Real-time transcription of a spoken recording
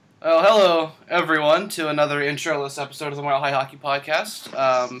Well, hello everyone to another introless episode of the Mile High Hockey Podcast.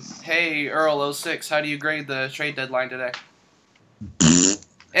 Hey Earl06, how do you grade the trade deadline today?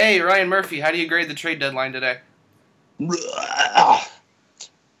 Hey Ryan Murphy, how do you grade the trade deadline today? I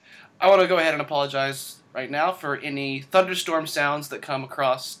want to go ahead and apologize right now for any thunderstorm sounds that come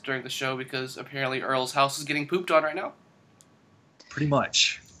across during the show because apparently Earl's house is getting pooped on right now. Pretty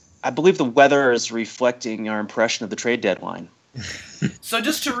much. I believe the weather is reflecting our impression of the trade deadline. So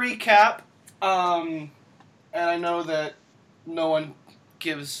just to recap, and I know that no one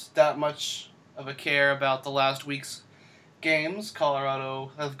gives that much of a care about the last week's games.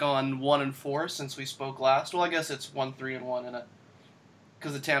 Colorado has gone 1-4 since we spoke last. Well, I guess it's 1-3-1 in it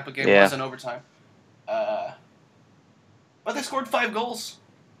because the Tampa game was in overtime. But they scored 5 goals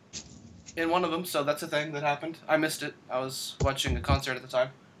in one of them, so that's a thing that happened. I missed it. I was watching a concert at the time.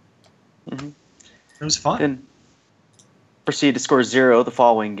 Mm-hmm. It was fun. And proceeded to score 0 the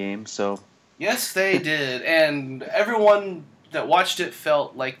following game. So yes, they did, and everyone that watched it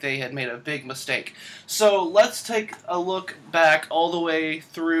felt like they had made a big mistake. So let's take a look back all the way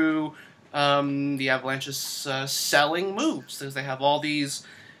through the Avalanche's selling moves, because they have all these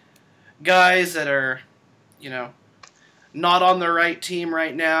guys that are, not on the right team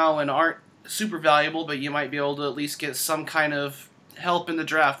right now and aren't super valuable, but you might be able to at least get some kind of help in the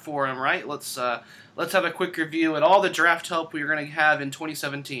draft for them, right? Let's have a quick review at all the draft help we are going to have in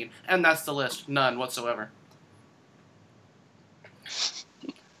 2017. And that's the list. None whatsoever.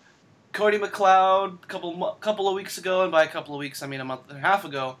 Cody McLeod, couple of weeks ago, and by a couple of weeks, I mean a month and a half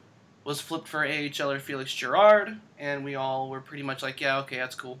ago, was flipped for AHLer Felix Girard, and we all were pretty much like, yeah, okay,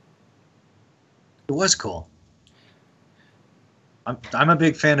 that's cool. It was cool. I'm a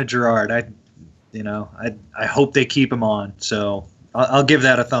big fan of Girard. I hope they keep him on, so I'll give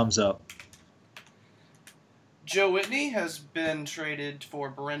that a thumbs up. Joe Whitney has been traded for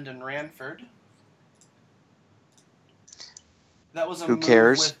Brendan Ranford. That was a Who move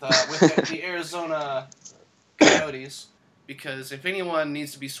cares? with the Arizona Coyotes, because if anyone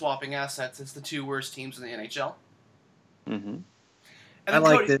needs to be swapping assets, it's the two worst teams in the NHL. Mm-hmm. I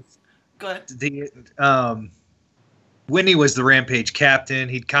like that. Go ahead. Whitney was the Rampage captain.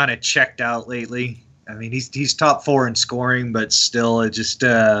 He'd kind of checked out lately. I mean, he's top 4 in scoring, but still, it just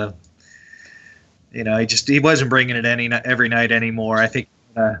he wasn't bringing it every night anymore. I think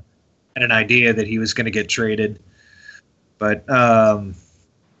had an idea that he was going to get traded. But,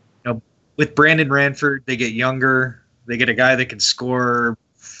 with Brandon Ranford, they get younger. They get a guy that can score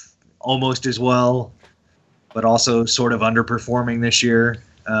almost as well, but also sort of underperforming this year.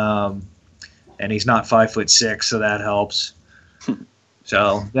 And he's not 5'6", so that helps.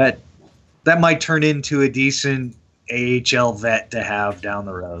 So that might turn into a decent AHL vet to have down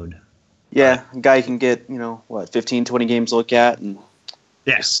the road. Yeah, a guy you can get, 15, 20 games to look at and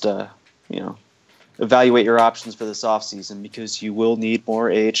just, evaluate your options for this offseason because you will need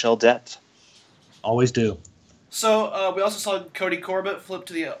more AHL depth. Always do. So we also saw Cody Corbett flip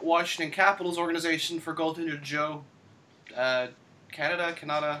to the Washington Capitals organization for goaltender Joe Canada,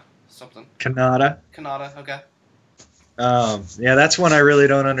 okay. Yeah, that's one I really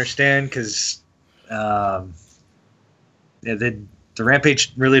don't understand because the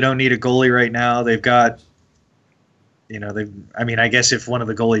Rampage really don't need a goalie right now. They've got, I guess if one of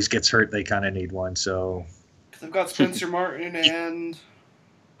the goalies gets hurt, they kind of need one. So they've got Spencer Martin and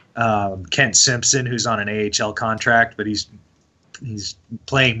Kent Simpson, who's on an AHL contract, but he's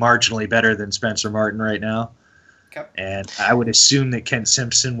playing marginally better than Spencer Martin right now. Okay. And I would assume that Kent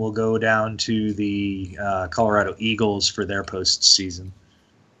Simpson will go down to the Colorado Eagles for their postseason.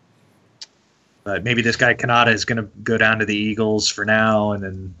 But maybe this guy Kanata is going to go down to the Eagles for now and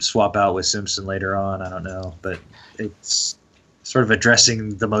then swap out with Simpson later on. I don't know. But it's sort of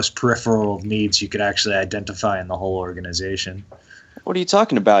addressing the most peripheral needs you could actually identify in the whole organization. What are you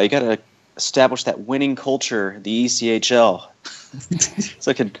talking about? You got to establish that winning culture, the ECHL,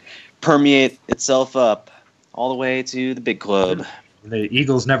 so it can permeate itself up all the way to the big club. The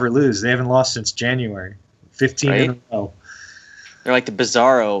Eagles never lose. They haven't lost since January. 15 in a row. They're like the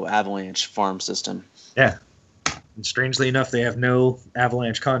Bizarro Avalanche farm system. Yeah. And strangely enough, they have no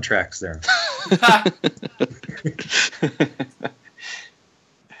Avalanche contracts there.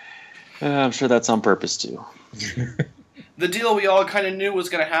 I'm sure that's on purpose, too. The deal we all kind of knew was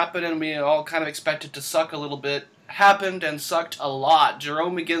going to happen and we all kind of expected to suck a little bit happened and sucked a lot.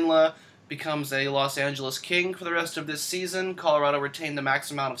 Jerome McGinley becomes a Los Angeles King for the rest of this season. Colorado retained the max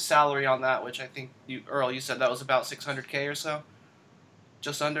amount of salary on that, which I think, Earl, you said that was about $600K or so?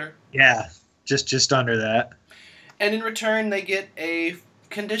 Just under? Yeah, just under that. And in return, they get a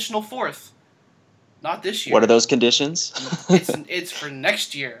conditional fourth. Not this year. What are those conditions? It's for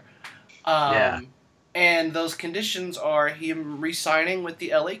next year. Um, And those conditions are him re-signing with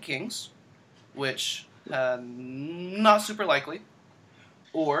the LA Kings, which not super likely,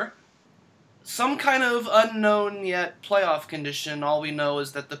 or some kind of unknown yet playoff condition. All we know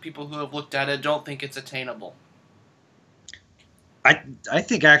is that the people who have looked at it don't think it's attainable. I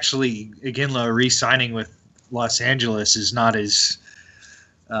think actually Iginla re-signing with Los Angeles is not as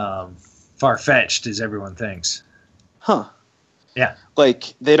far-fetched as everyone thinks. Huh. Yeah.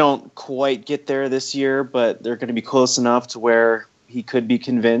 Like, they don't quite get there this year, but they're going to be close enough to where he could be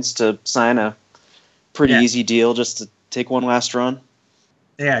convinced to sign a pretty easy deal just to take one last run.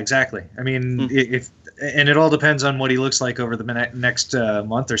 Yeah, exactly. I mean, and it all depends on what he looks like over the next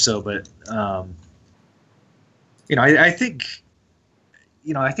month or so. But I think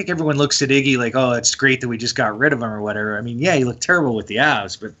everyone looks at Iggy like, oh, it's great that we just got rid of him or whatever. I mean, yeah, he looked terrible with the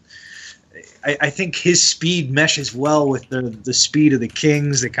Avs, but I think his speed meshes well with the speed of the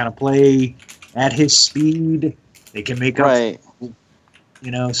Kings. They kind of play at his speed. They can make up,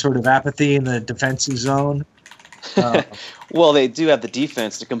 sort of apathy in the defensive zone. Well, they do have the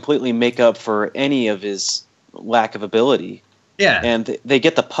defense to completely make up for any of his lack of ability. Yeah. And they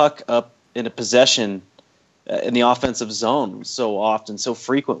get the puck up in a possession in the offensive zone so often, so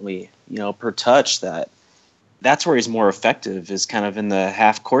frequently, per touch, that's where he's more effective, is kind of in the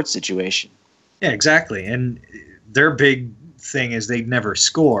half-court situation. Yeah, exactly. And their big thing is they never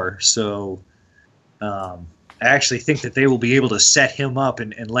score, so I actually think that they will be able to set him up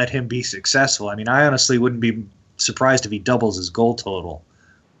and let him be successful. I mean, I honestly wouldn't be surprised if he doubles his goal total.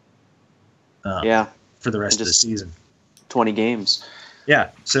 For the rest of the season. 20 games. Yeah,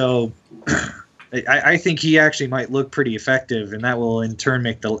 so I think he actually might look pretty effective, and that will in turn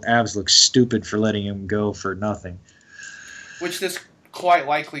make the Avs look stupid for letting him go for nothing. Which this quite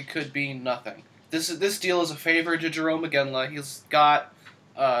likely could be nothing. This deal is a favor to Jarome Iginla. He's got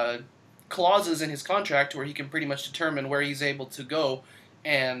clauses in his contract where he can pretty much determine where he's able to go,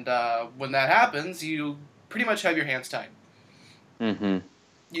 and when that happens, you pretty much have your hands tied. Mm-hmm.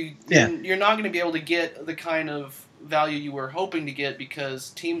 You're not going to be able to get the kind of value you were hoping to get because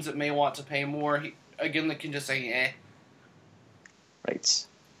teams that may want to pay more, Iginla can just say, eh. Right.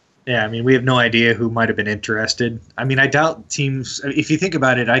 Yeah, I mean, we have no idea who might have been interested. I mean, I doubt teams, if you think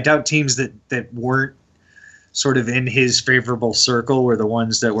about it, I doubt teams that weren't sort of in his favorable circle were the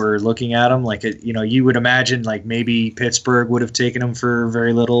ones that were looking at him. Like, you would imagine like maybe Pittsburgh would have taken him for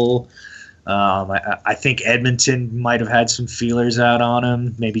very little. I think Edmonton might have had some feelers out on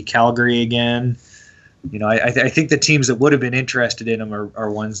him, maybe Calgary again. I think the teams that would have been interested in him are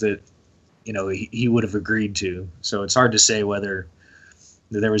ones that, he would have agreed to. So it's hard to say whether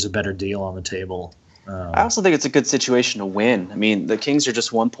there was a better deal on the table. I also think it's a good situation to win. I mean, the Kings are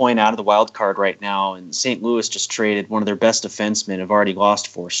just 1 point out of the wild card right now, and St. Louis just traded one of their best defensemen, have already lost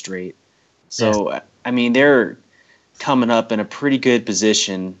 4 straight. So, yes. I mean, they're coming up in a pretty good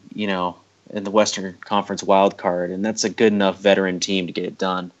position, in the Western Conference wild card, and that's a good enough veteran team to get it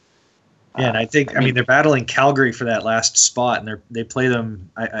done. Yeah, and I think they're battling Calgary for that last spot, and they play them.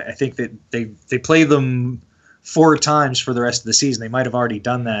 I think that they play them 4 times for the rest of the season. They might have already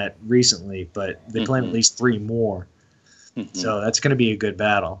done that recently, but they play them at least 3 more. Mm-hmm. So that's going to be a good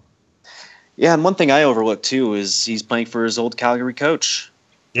battle. Yeah, and one thing I overlooked too is he's playing for his old Calgary coach.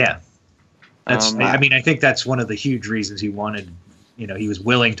 Yeah, that's. I think that's one of the huge reasons he wanted. He was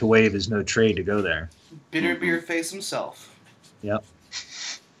willing to waive his no trade to go there. Bitter beer face himself. Yep.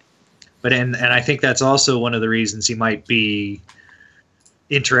 But and I think that's also one of the reasons he might be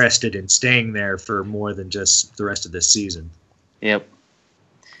interested in staying there for more than just the rest of this season. Yep.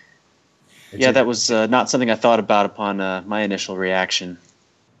 That was not something I thought about upon my initial reaction.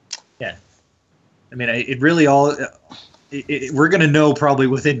 Yeah. I mean, it really we're going to know probably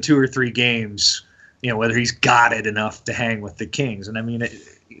within 2 or 3 games, whether he's got it enough to hang with the Kings. And I mean,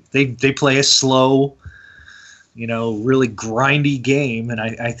 they play a slow, really grindy game, and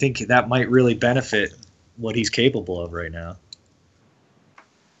I think that might really benefit what he's capable of right now.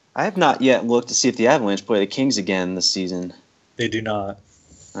 I have not yet looked to see if the Avalanche play the Kings again this season. They do not.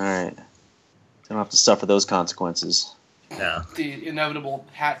 All right. Don't have to suffer those consequences. No. The inevitable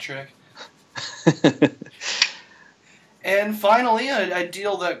hat trick. And finally, a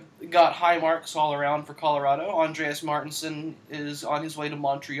deal that got high marks all around for Colorado. Andreas Martinson is on his way to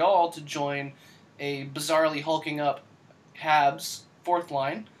Montreal to join a bizarrely hulking up Habs 4th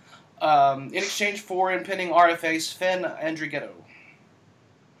line in exchange for impending RFA Sven Andrighetto.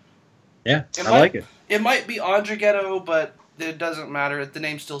 Yeah, I like it. It might be Andrighetto, but it doesn't matter. The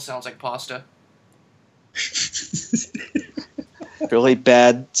name still sounds like pasta. Really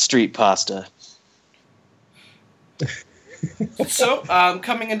bad street pasta. So,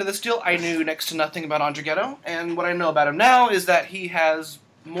 coming into this deal, I knew next to nothing about Andrighetto, and what I know about him now is that he has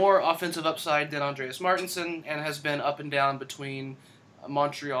more offensive upside than Andreas Martinson, and has been up and down between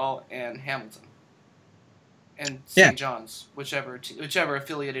Montreal and Hamilton, and St. John's, whichever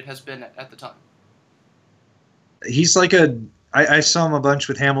affiliate it has been at the time. He's like I saw him a bunch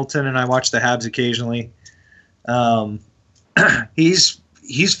with Hamilton, and I watch the Habs occasionally.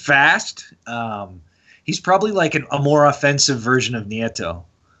 He's fast. He's probably like a more offensive version of Nieto.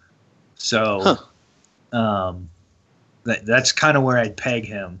 So that's kind of where I'd peg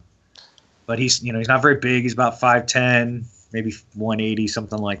him. But he's not very big. He's about 5'10", maybe 180,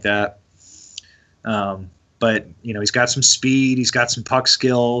 something like that. But he's got some speed. He's got some puck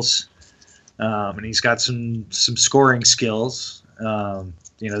skills, and he's got some scoring skills.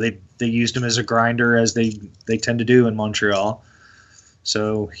 They used him as a grinder, as they tend to do in Montreal.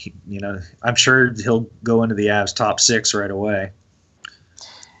 So, I'm sure he'll go into the Avs top 6 right away.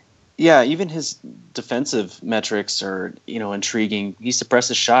 Yeah, even his defensive metrics are, intriguing. He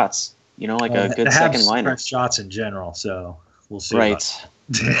suppresses shots, like a good second liner. Suppress shots in general, so we'll see. Right.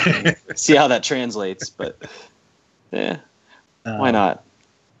 See how that translates, but yeah, why not?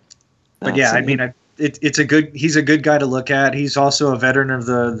 But yeah, I mean, he's a good guy to look at. He's also a veteran of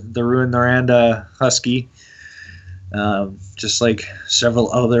the Rouyn-Noranda Husky. Just like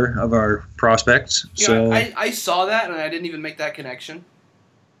several other of our prospects. So I saw that and I didn't even make that connection.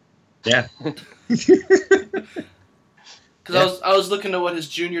 Yeah. Because I was looking at what his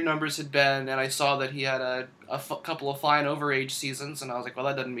junior numbers had been, and I saw that he had a couple of fine overage seasons, and I was like, well,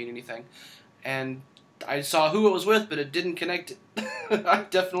 that doesn't mean anything. And I saw who it was with, but it didn't connect. I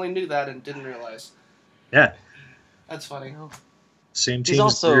definitely knew that and didn't realize. Yeah. That's funny. Same team. He's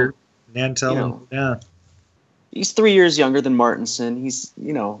also Nantel. Yeah. He's 3 years younger than Martinson. He's,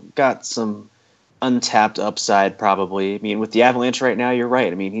 got some untapped upside probably. I mean, with the Avalanche right now, you're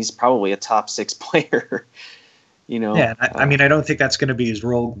right. I mean, he's probably a top 6 player, Yeah, I mean, I don't think that's going to be his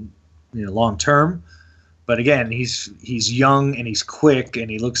role, long term. But again, he's young and he's quick, and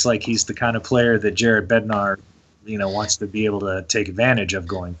he looks like he's the kind of player that Jared Bednar, wants to be able to take advantage of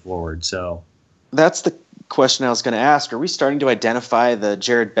going forward. So that's the question I was going to ask. Are we starting to identify the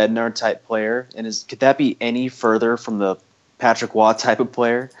Jared Bednar type player, and could that be any further from the Patrick Waugh type of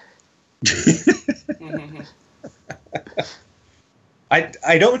player?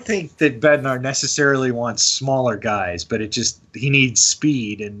 I don't think that Bednar necessarily wants smaller guys, but he needs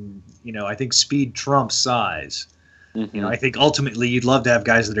speed, and I think speed trumps size. Mm-hmm. I think ultimately you'd love to have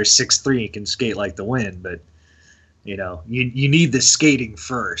guys that are 6'3" and can skate like the wind, but you need the skating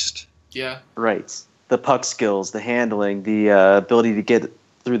first. Yeah. Right. The puck skills, the handling, the ability to get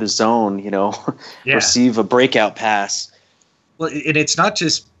through the zone, receive a breakout pass. Well, and it's not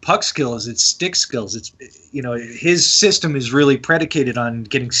just puck skills, it's stick skills. It's, his system is really predicated on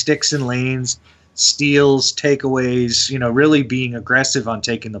getting sticks in lanes, steals, takeaways, really being aggressive on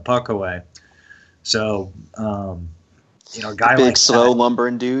taking the puck away. So, a guy big, like slow, that,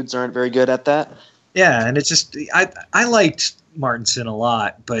 lumbering dudes aren't very good at that. Yeah, and it's just, I liked Martinson a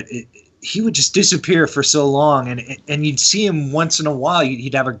lot, but he would just disappear for so long, and you'd see him once in a while.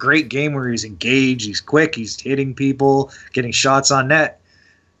 He'd have a great game where he's engaged, he's quick, he's hitting people, getting shots on net,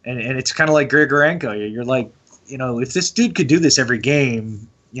 and it's kind of like Grigorenko. You're like, if this dude could do this every game,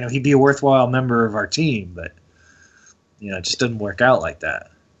 he'd be a worthwhile member of our team, but it just doesn't work out like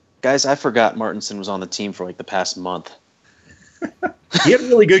that. Guys, I forgot Martinson was on the team for like the past month. He had a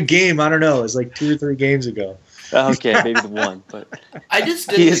really good game. I don't know. It was like 2 or 3 games ago. Okay, maybe the one, but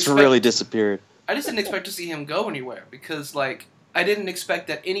he has really disappeared. I just didn't expect to see him go anywhere because, I didn't expect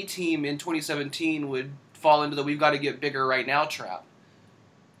that any team in 2017 would fall into the "we've got to get bigger right now" trap.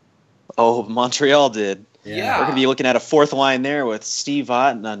 Oh, Montreal did. Yeah. We're going to be looking at a fourth line there with Steve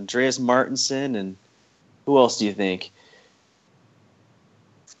Ott and Andreas Martinson, and who else do you think?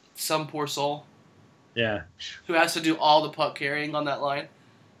 Some poor soul. Yeah. Who has to do all the puck carrying on that line.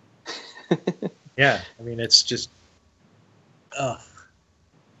 Yeah, I mean, it's just,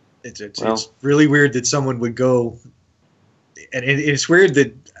 it's really weird that someone would go, and it's weird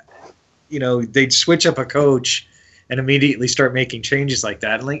that, they'd switch up a coach and immediately start making changes like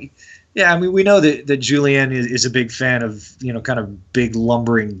that. And I mean, we know that Julien is a big fan of, kind of big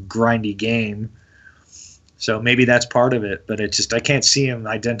lumbering, grindy game. So maybe that's part of it, but it's just, I can't see him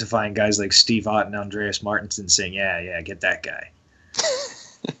identifying guys like Steve Ott and Andreas Martinson saying, yeah, get that guy.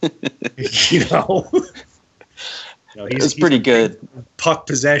 He's pretty good puck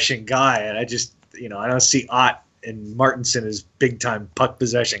possession guy, and I just I don't see Ott and Martinson as big time puck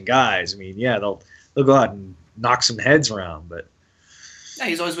possession guys. I mean, yeah, they'll go out and knock some heads around, but Yeah,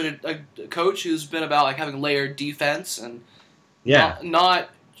 he's always been a coach who's been about like having layered defense and Yeah, not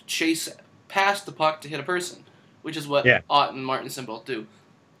chase past the puck to hit a person, which is what Yeah. Ott and Martinson both do.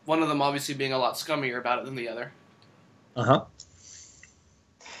 One of them obviously being a lot scummier about it than the other. uh-huh.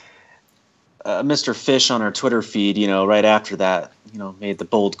 Mr. Fish on our Twitter feed, right after that, made the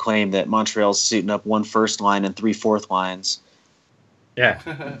bold claim that Montreal's suiting up 1 first line and 3 fourth lines.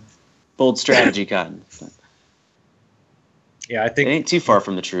 Yeah. Bold strategy, Cotton. Yeah, I It think ain't too far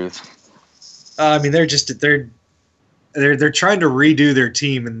from the truth. I mean they're trying to redo their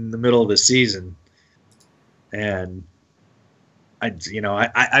team in the middle of the season. And I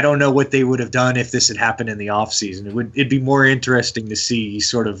don't know what they would have done if this had happened in the offseason. It'd be more interesting to see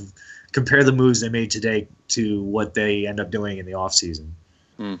sort of compare the moves they made today to what they end up doing in the offseason.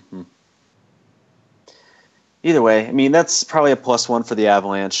 Mm-hmm. Either way, I mean, that's probably a +1 for the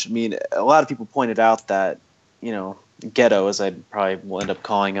Avalanche. I mean, a lot of people pointed out that, Ghetto, as I probably will end up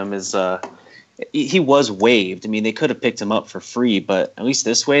calling him, is he was waived. I mean, they could have picked him up for free, but at least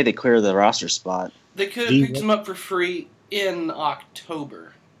this way they clear the roster spot. They could have picked him up for free in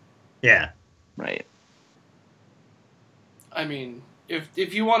October. Yeah. Right. I mean,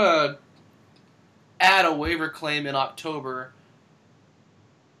 if you want to add a waiver claim in October,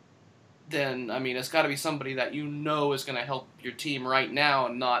 then, I mean, it's got to be somebody that is going to help your team right now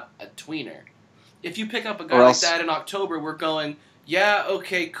and not a tweener. If you pick up a guy like that in October, we're going, yeah,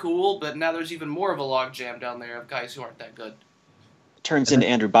 okay, cool, but now there's even more of a logjam down there of guys who aren't that good. Turns into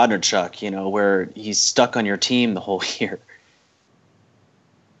Andrew Bodnarchuk, where he's stuck on your team the whole year.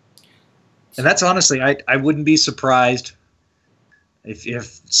 And that's honestly, I wouldn't be surprised if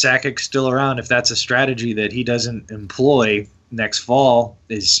Sakic's still around, if that's a strategy that he doesn't employ next fall,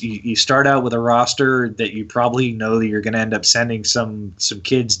 is you start out with a roster that you probably know that you're going to end up sending some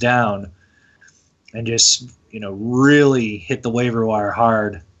kids down and just, really hit the waiver wire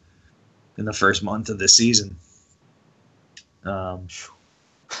hard in the first month of the season.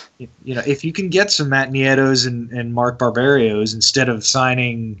 If you can get some Matt Nietos and Mark Barbarios instead of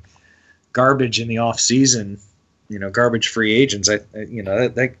signing garbage in the off season, garbage free agents,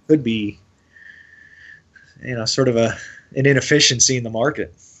 that could be, sort of an inefficiency in the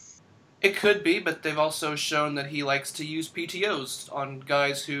market. It could be, but they've also shown that he likes to use PTOs on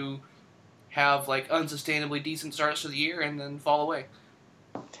guys who have like unsustainably decent starts to the year and then fall away.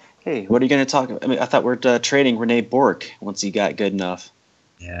 Hey, what are you going to talk about? I mean, I thought we're trading Rene Bourque once he got good enough.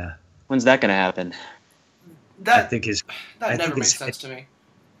 Yeah. When's that going to happen? That never makes sense to me.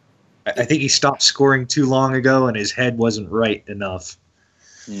 I think he stopped scoring too long ago and his head wasn't right enough.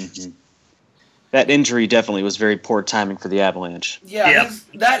 Mm-hmm. That injury definitely was very poor timing for the Avalanche. Yeah,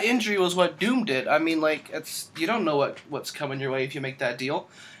 that injury was what doomed it. I mean, like, you don't know what's coming your way if you make that deal.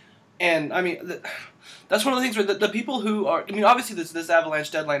 And, I mean, that's one of the things where the people who are... I mean, obviously this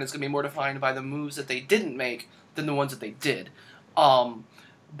Avalanche deadline is going to be more defined by the moves that they didn't make than the ones that they did.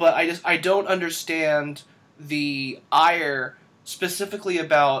 But I don't understand the ire specifically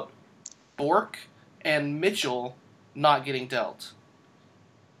about Bourque and Mitchell not getting dealt.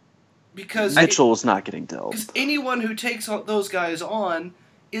 Because Mitchell was not getting dealt. Because anyone who takes those guys on,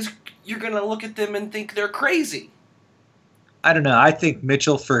 you're going to look at them and think they're crazy. I don't know. I think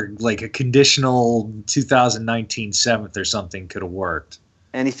Mitchell for like a conditional 2019 7th or something could have worked.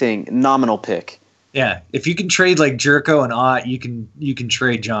 Anything, nominal pick. Yeah, if you can trade like Jerko and Ott, you can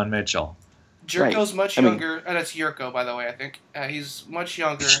trade John Mitchell. Jerko's much younger, and it's Yurko, by the way. I think he's much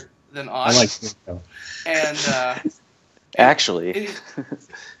younger than Ott. I like Jerko. And actually,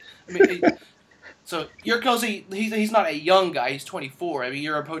 so Yurko's he's not a young guy. He's 24. I mean,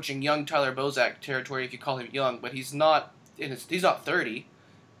 you're approaching young Tyler Bozak territory if you call him young, but he's not 30.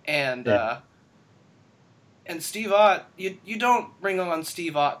 And and Steve Ott, you don't bring on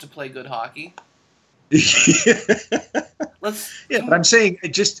Steve Ott to play good hockey. But I'm saying,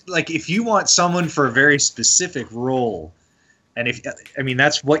 just like, if you want someone for a very specific role, and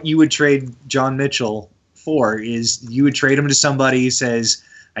that's what you would trade John Mitchell for, is you would trade him to somebody who says,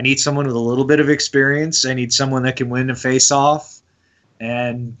 I need someone with a little bit of experience, I need someone that can win a face-off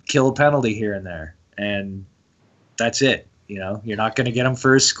and kill a penalty here and there, and that's it. You're not going to get him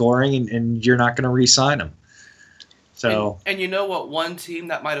for his scoring, and you're not going to re-sign him. So, and you know what one team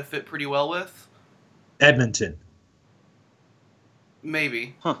that might have fit pretty well with? Edmonton.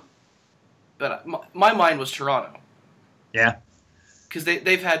 Maybe. Huh. But my mind was Toronto. Yeah. Because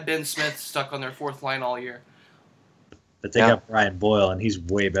they've had Ben Smith stuck on their fourth line all year. But they got Brian Boyle, and he's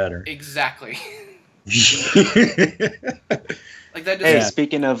way better. Exactly. Like that. Hey,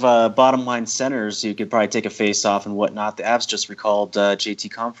 speaking of bottom line centers, you could probably take a face off and whatnot. The Avs just recalled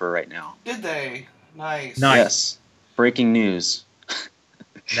JT Compher right now. Did they? Nice. Yes. Breaking news.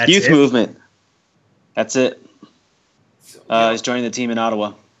 And that's Youth it? movement. That's it. So, yeah, He's joining the team in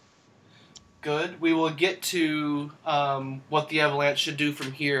Ottawa. good. We will get to what the Avalanche should do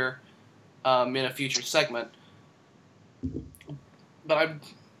from here in a future segment. But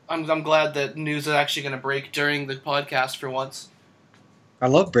I'm glad that news is actually going to break during the podcast for once. I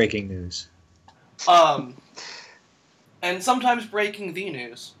love breaking news. And sometimes breaking the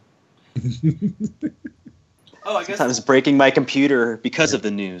news. Oh, I guess Sometimes breaking my computer because of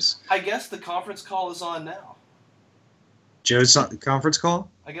the news. I guess the conference call is on now. Joe's conference call?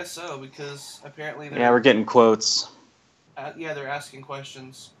 I guess so, because apparently they're Yeah, we're getting quotes. they're asking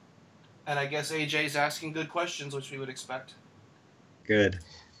questions, and I guess AJ's asking good questions, which we would expect. Good.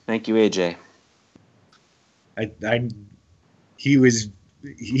 Thank you, AJ.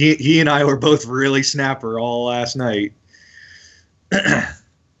 He and I were both really snapper all last night.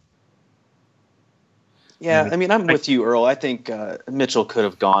 Yeah, I mean, I'm with you, Earl. I think Mitchell could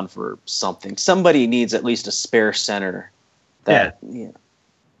have gone for something. Somebody needs at least a spare center. Yeah.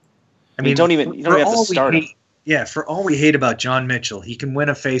 I mean, you don't even have to start him. Yeah, for all we hate about John Mitchell, he can win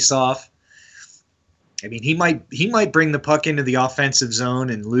a face-off. I mean, he might bring the puck into the offensive zone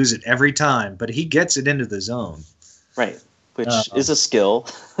and lose it every time, but he gets it into the zone. Right, which is a skill.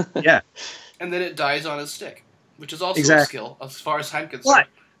 Yeah. And then it dies on his stick, which is also Exactly. a skill, as far as I'm concerned. What?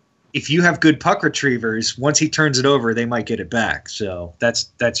 If you have good puck retrievers, once he turns it over, they might get it back. So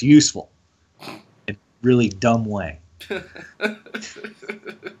that's useful in a really dumb way.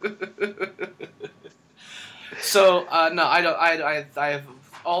 So no, I don't. I have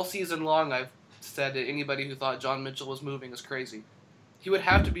all season long. I've said that anybody who thought John Mitchell was moving is crazy. He would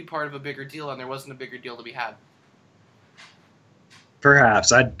have to be part of a bigger deal, and there wasn't a bigger deal to be had.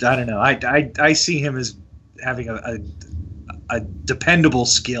 Perhaps I don't know. I see him as having a dependable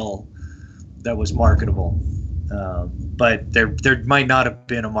skill that was marketable, but there might not have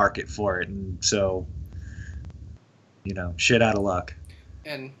been a market for it, and so shit out of luck.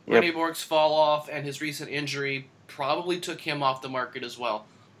 And Yep. Rene Borg's fall off and his recent injury probably took him off the market as well.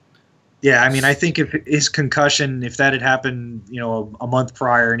 Yeah, I mean, I think if his concussion, if that had happened, a month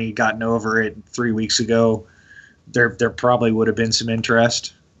prior and he'd gotten over it 3 weeks ago, there probably would have been some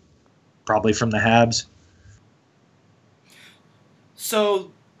interest, probably from the Habs. So,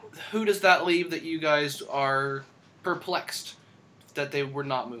 who does that leave that you guys are perplexed that they were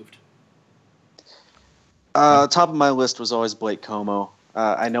not moved? Top of my list was always Blake Como.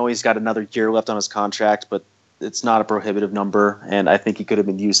 I know he's got another year left on his contract, but it's not a prohibitive number, and I think he could have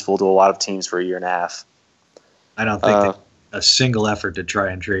been useful to a lot of teams for a year and a half. I don't think a single effort to try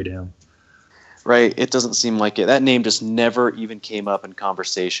and trade him. Right, it doesn't seem like it. That name just never even came up in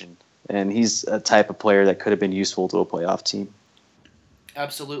conversation, and he's a type of player that could have been useful to a playoff team.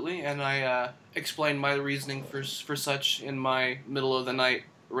 Absolutely, and I explained my reasoning for such in my middle of the night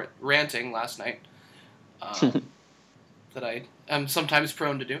ranting last night that I am sometimes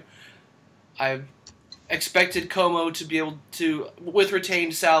prone to do. I've expected Como to be able to, with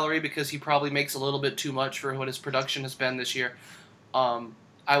retained salary, because he probably makes a little bit too much for what his production has been this year.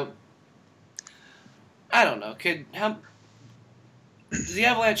 I don't know. The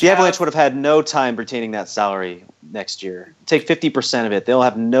Avalanche would have had no time retaining that salary next year. Take 50% of it. They'll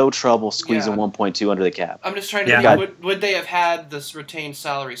have no trouble squeezing 1.2 under the cap. I'm just trying to think, would they have had this retained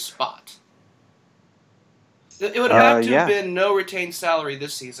salary spot? It would have to have been no retained salary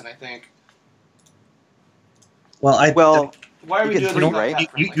this season, I think. Well, why are we doing three, this? right?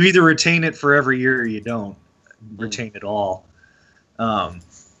 You either retain it for every year or you don't retain it all.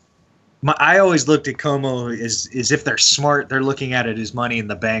 I always looked at Como as if they're smart, they're looking at it as money in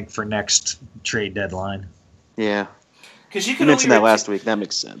the bank for next trade deadline. Yeah. Because you You mentioned that last week. That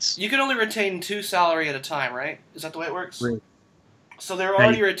makes sense. You can only retain 2 salary at a time, right? Is that the way it works? Right. So they're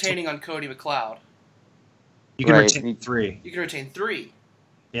already retaining on Cody McLeod. You can Right. retain 3. You can retain 3.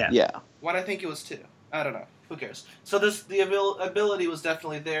 Yeah. Why did I think it was 2? I don't know. Who cares? So the ability was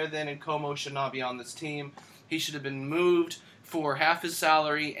definitely there then, and Como should not be on this team. He should have been moved for half his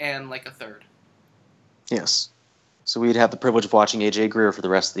salary and like a third. Yes. So we'd have the privilege of watching AJ Greer for the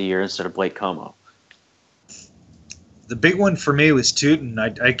rest of the year instead of Blake Como. The big one for me was Tootin.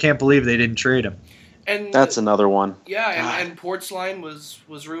 I can't believe they didn't trade him. And That's another one. Yeah, and Portsline was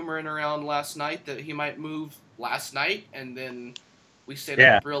rumoring around last night that he might move last night, and then we stayed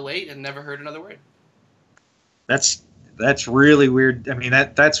up real late and never heard another word. That's really weird. I mean,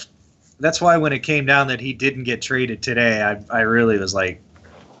 that's why when it came down that he didn't get traded today, I really was like,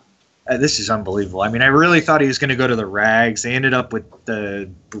 this is unbelievable. I mean, I really thought he was going to go to the Rags. They ended up with the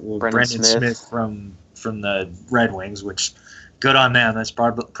Brendan Smith from the Red Wings, which good on them. That's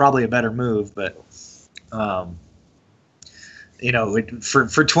probably a better move, but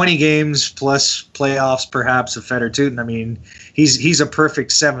for 20 games plus playoffs, perhaps of Feder Tootin, I mean, he's a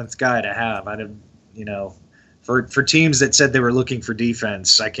perfect seventh guy to have. For teams that said they were looking for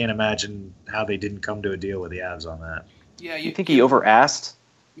defense, I can't imagine how they didn't come to a deal with the Avs on that. Yeah, you think he over-asked?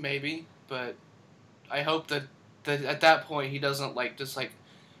 Maybe, but I hope that at that point he doesn't just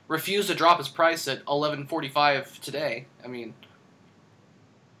refuse to drop his price at $11.45 today. I mean,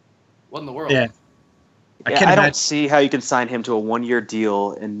 what in the world? Yeah. I don't see how you can sign him to a 1-year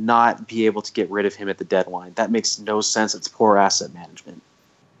deal and not be able to get rid of him at the deadline. That makes no sense. It's poor asset management.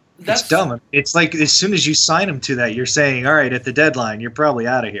 It's dumb. It's like as soon as you sign him to that, you're saying, all right, at the deadline, you're probably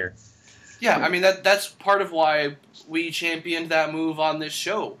out of here. Yeah, I mean, that's part of why we championed that move on this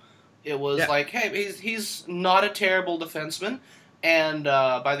show. It was hey, he's not a terrible defenseman, and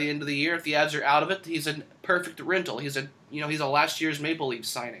by the end of the year, if the Avs are out of it, he's a perfect rental. He's a last year's Maple Leafs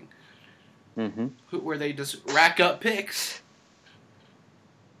signing. Mm-hmm. Where they just rack up picks.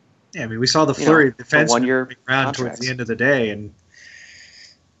 Yeah, I mean, we saw the flurry of defense 1-year around contracts towards the end of the day, and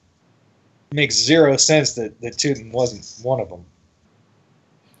it makes zero sense that Tootin wasn't one of them.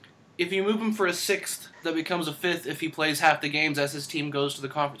 If you move him for a sixth, that becomes a fifth if he plays half the games as his team goes to the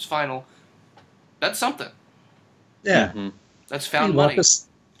conference final. That's something. Yeah. Mm-hmm. That's found money.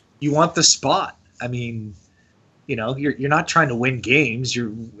 You want the spot. I mean, you're not trying to win games.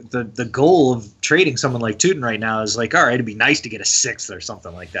 The goal of trading someone like Tootin right now is all right, it'd be nice to get a sixth or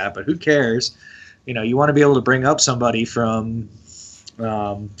something like that, but who cares? You want to be able to bring up somebody from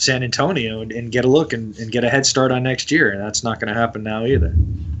San Antonio and get a look and get a head start on next year, and that's not going to happen now either.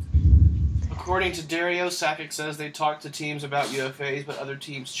 According to Dario, Sakic says they talked to teams about UFAs, but other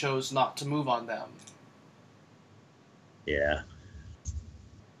teams chose not to move on them. Yeah.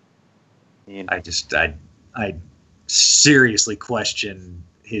 I seriously question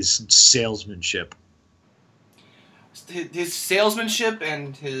his salesmanship. His salesmanship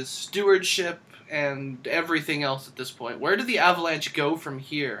and his stewardship and everything else at this point. Where do the Avalanche go from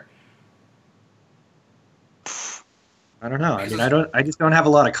here? I don't know. I mean, I just don't have a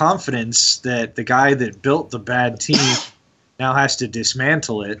lot of confidence that the guy that built the bad team now has to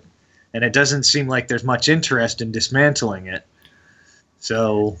dismantle it, and it doesn't seem like there's much interest in dismantling it.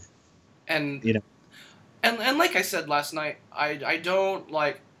 So, and like I said last night, I'm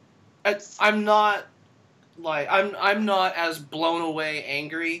not as blown away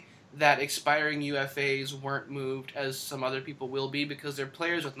angry that expiring UFAs weren't moved as some other people will be, because they're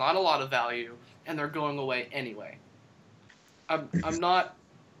players with not a lot of value and they're going away anyway. I'm not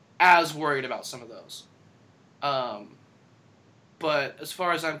as worried about some of those. But as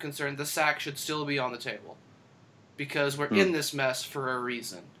far as I'm concerned, the sack should still be on the table, because we're in this mess for a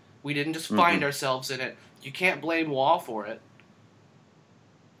reason. We didn't just find ourselves in it. You can't blame Wall for it.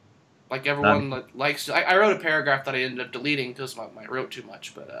 Like everyone likes to. I wrote a paragraph that I ended up deleting because I wrote too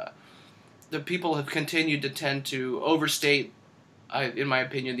much, but the people have continued to tend to overstate, in my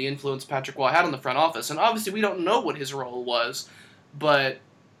opinion, the influence Patrick Waugh had on the front office. And obviously we don't know what his role was, but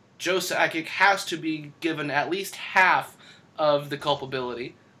Joe Sakic has to be given at least half of the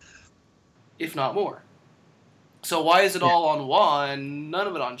culpability, if not more. So why is it all on Waugh and none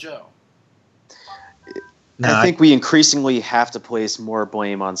of it on Joe? I think we increasingly have to place more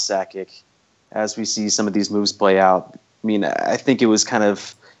blame on Sakic as we see some of these moves play out. I mean, I think it was kind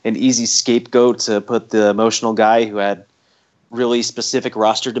of an easy scapegoat to put the emotional guy who had really specific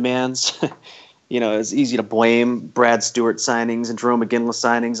roster demands. It's easy to blame Brad Stewart signings and Jerome McGinley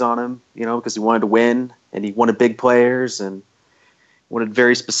signings on him, because he wanted to win and he wanted big players and wanted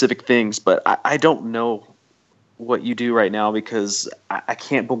very specific things. But I don't know what you do right now, because I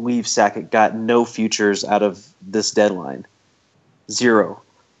can't believe Sakic got no futures out of this deadline. Zero.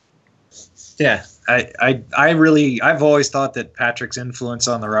 Yeah, I've always thought that Patrick's influence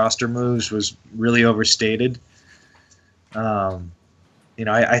on the roster moves was really overstated. I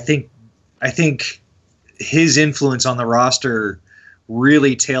think his influence on the roster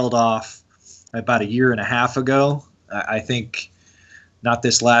really tailed off about a year and a half ago. I think not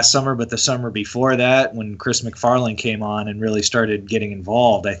this last summer, but the summer before that, when Chris McFarland came on and really started getting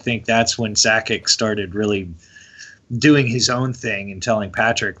involved. I think that's when Sakic started really doing his own thing and telling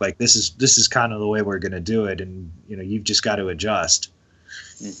Patrick, this is kind of the way we're going to do it, and you've just got to adjust.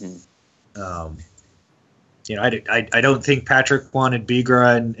 I don't think Patrick wanted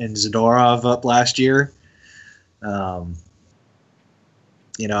Bigra and Zadorov up last year. I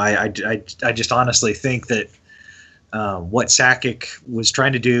just honestly think that what Sakic was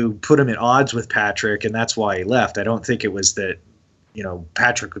trying to do put him at odds with Patrick, and that's why he left. I don't think it was that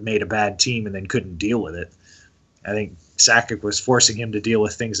Patrick made a bad team and then couldn't deal with it. I think Sakic was forcing him to deal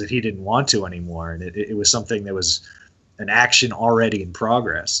with things that he didn't want to anymore, and it was something that was an action already in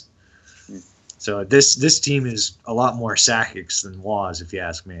progress. So this team is a lot more Sakics than Waz, if you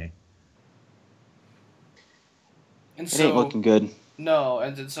ask me. And It ain't looking good. No,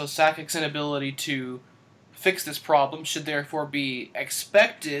 and so Sakic's inability to fix this problem should therefore be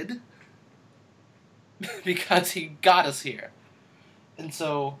expected because he got us here. And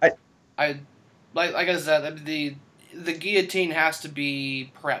so I like I said, the guillotine has to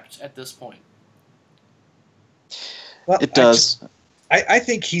be prepped at this point. Well, It does. I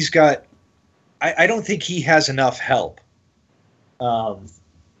think he's got. I don't think he has enough help. I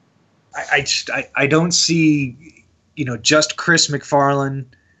don't see, just Chris McFarland,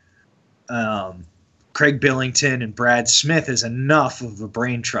 Craig Billington, and Brad Smith is enough of a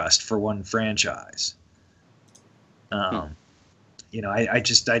brain trust for one franchise. I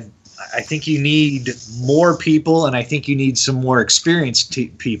think you need more people, and I think you need some more experienced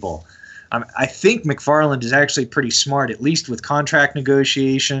people. I think McFarland is actually pretty smart, at least with contract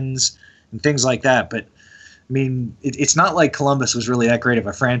negotiations and things like that. But I mean, it's not like Columbus was really that great of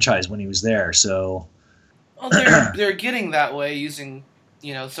a franchise when he was there. So, well, they're getting that way using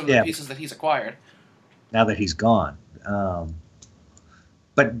some of the pieces that he's acquired. Now that he's gone,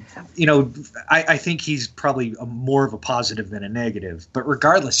 but I think he's probably more of a positive than a negative. But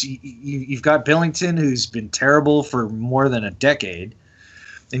regardless, you've got Billington, who's been terrible for more than a decade,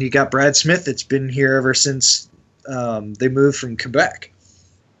 and you got Brad Smith that's been here ever since they moved from Quebec.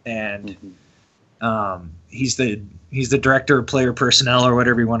 And he's the director of player personnel, or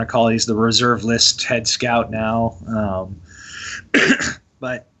whatever you want to call it. He's the reserve list head scout now.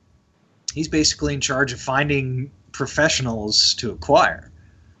 But he's basically in charge of finding professionals to acquire.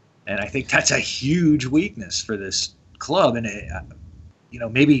 And I think that's a huge weakness for this club. And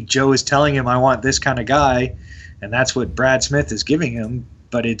maybe Joe is telling him, I want this kind of guy, and that's what Brad Smith is giving him.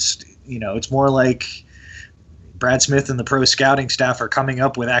 But it's more like Brad Smith and the pro scouting staff are coming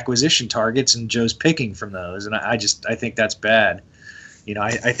up with acquisition targets, and Joe's picking from those. And I think that's bad.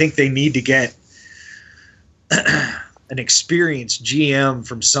 I think they need to get an experienced GM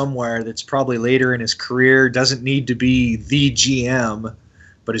from somewhere that's probably later in his career, doesn't need to be the GM,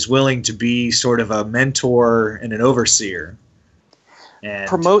 but is willing to be sort of a mentor and an overseer. And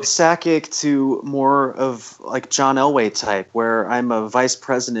promote Sakic to more of like John Elway type, where I'm a vice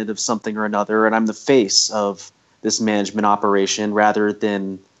president of something or another, and I'm the face of this management operation rather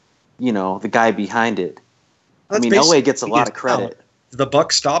than, the guy behind it. I mean, Elway gets a lot of credit. The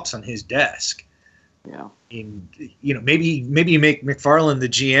buck stops on his desk. Yeah. Maybe you make McFarland the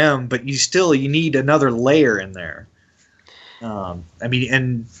GM, but you need another layer in there.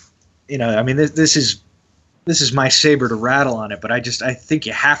 This is my saber to rattle on it, but I think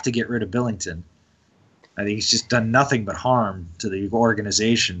you have to get rid of Billington. I think he's just done nothing but harm to the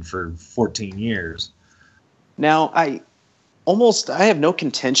organization for 14 years. Now, I have no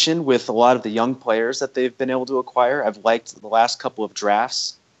contention with a lot of the young players that they've been able to acquire. I've liked the last couple of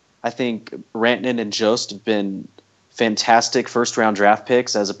drafts. I think Rantanen and Jost have been fantastic first-round draft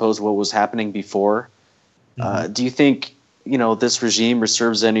picks as opposed to what was happening before. Mm-hmm. Do you think, this regime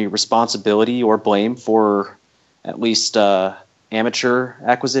reserves any responsibility or blame for at least amateur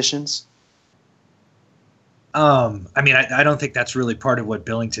acquisitions? I don't think that's really part of what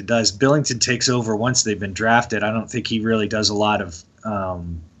Billington does. Billington takes over once they've been drafted. I don't think he really does a lot of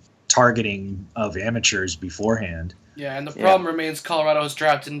targeting of amateurs beforehand. Yeah, and the problem remains Colorado has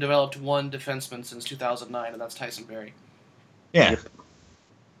drafted and developed one defenseman since 2009, and that's Tyson Barrie. Yeah.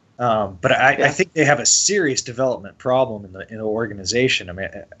 But I think they have a serious development problem in the organization. I mean,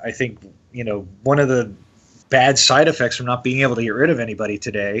 I think, one of the bad side effects from not being able to get rid of anybody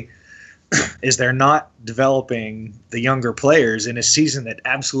today is they're not developing the younger players in a season that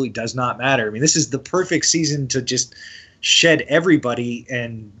absolutely does not matter. I mean, this is the perfect season to just shed everybody.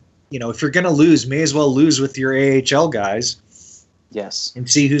 And, if you're going to lose, may as well lose with your AHL guys. Yes. And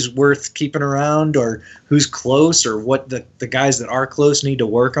see who's worth keeping around or who's close or what the guys that are close need to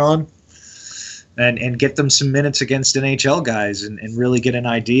work on and get them some minutes against NHL guys and really get an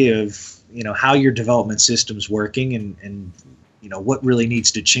idea of, how your development system's working and what really needs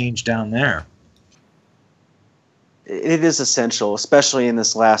to change down there. It is essential, especially in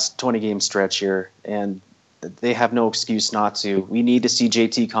this last 20-game stretch here, and they have no excuse not to. We need to see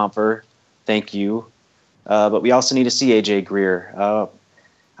JT Compher. Thank you. But we also need to see AJ Greer.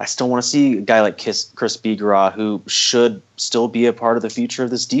 I still want to see a guy like Chris Bigara, who should still be a part of the future of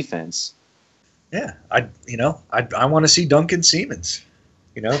this defense. Yeah, I want to see Duncan Siemens.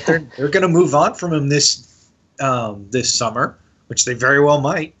 They're going to move on from him this summer, which they very well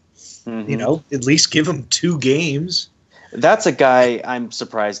might. Mm-hmm. At least give him 2 games. That's a guy I'm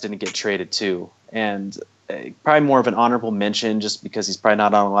surprised didn't get traded too. And probably more of an honorable mention just because he's probably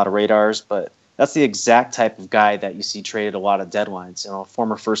not on a lot of radars, but that's the exact type of guy that you see traded a lot of deadlines. A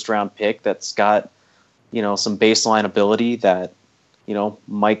former first-round pick that's got, some baseline ability that,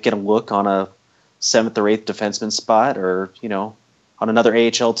 might get a look on a 7th or 8th defenseman spot or, on another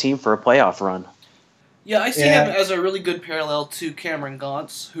AHL team for a playoff run. Yeah, I see him as a really good parallel to Cameron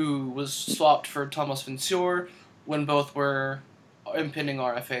Gauntz, who was swapped for Thomas Vincoeur when both were impending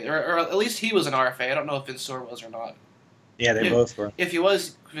RFA. Or at least he was an RFA. I don't know if Vincoeur was or not. Yeah, they both were. If he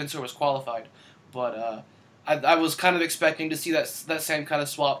was, Vincoeur was qualified. But I was kind of expecting to see that same kind of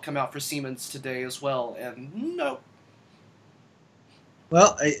swap come out for Siemens today as well, and no.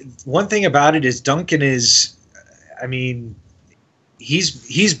 Well, one thing about it is Duncan is,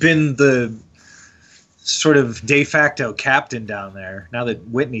 he's been the sort of de facto captain down there. Now that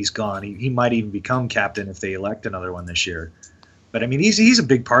Whitney's gone, he might even become captain if they elect another one this year. But he's a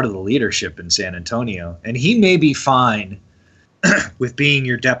big part of the leadership in San Antonio, and he may be fine with being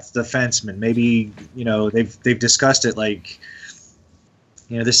your depth defenseman. Maybe they've discussed it like,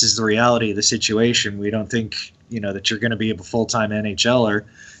 this is the reality of the situation. We don't think that you're going to be a full-time NHLer,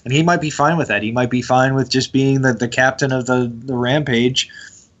 and he might be fine with that. He might be fine with just being the captain of the Rampage.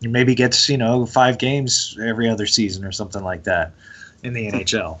 He maybe gets 5 games every other season or something like that in the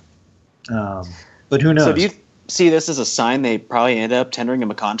NHL. But who knows? So do you see this as a sign they probably end up tendering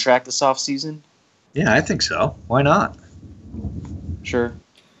him a contract this offseason? Yeah, I think so. Why not? Sure.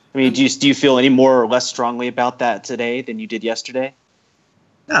 Do you feel any more or less strongly about that today than you did yesterday?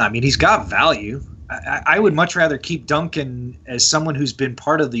 No, he's got value. I would much rather keep Duncan as someone who's been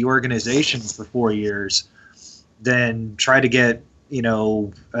part of the organization for 4 years than try to get,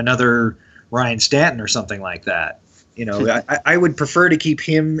 another Ryan Stanton or something like that. I would prefer to keep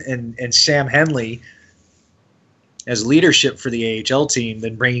him and Sam Henley as leadership for the AHL team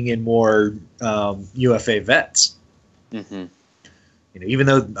than bringing in more UFA vets. Mm-hmm. Even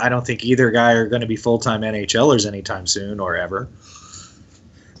though I don't think either guy are going to be full-time NHLers anytime soon or ever.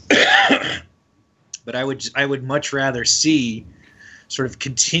 But I would much rather see sort of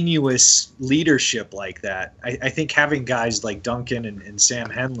continuous leadership like that. I think having guys like Duncan and Sam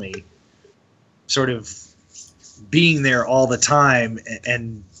Henley sort of being there all the time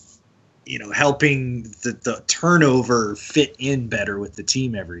and helping the turnover fit in better with the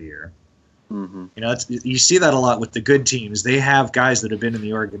team every year. Mm-hmm. You see that a lot with the good teams. They have guys that have been in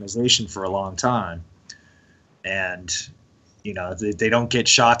the organization for a long time, and they don't get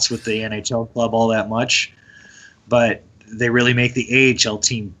shots with the NHL club all that much, but they really make the AHL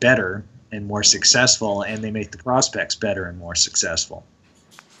team better and more successful, and they make the prospects better and more successful.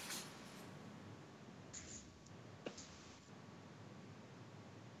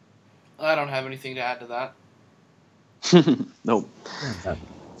 I don't have anything to add to that. Nope.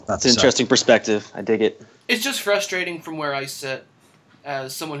 That's an interesting perspective. I dig it. It's just frustrating from where I sit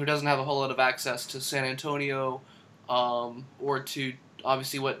as someone who doesn't have a whole lot of access to San Antonio or to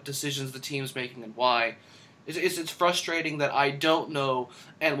obviously what decisions the team's making and why. It's frustrating that I don't know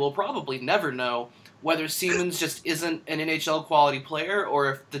and will probably never know whether Siemens just isn't an NHL quality player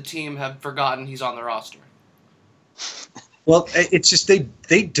or if the team have forgotten he's on the roster. Well, it's just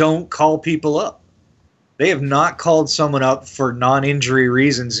they don't call people up. They have not called someone up for non-injury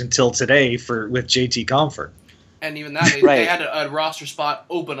reasons until today with JT Comfort. And even that, they had a roster spot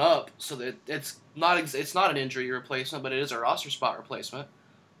open up, so that it's not an injury replacement, but it is a roster spot replacement.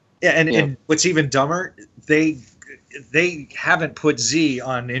 Yeah, and what's even dumber, they haven't put Z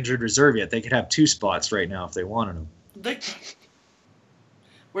on injured reserve yet. They could have 2 spots right now if they wanted him.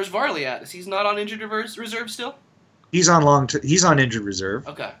 Where's Varley at? Is he not on injured reserve still? He's on he's on injured reserve.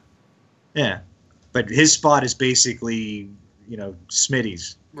 Okay. Yeah, but his spot is basically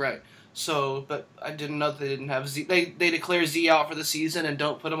Smitty's. Right. So, but I didn't know they didn't have Z. They declare Z out for the season and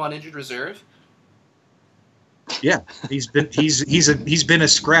don't put him on injured reserve. Yeah, he's been a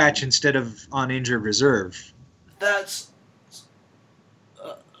scratch instead of on injured reserve. That's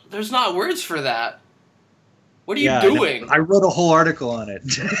there's not words for that. What are you doing? I wrote a whole article on it.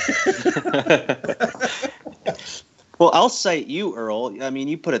 Well, I'll cite you, Earl.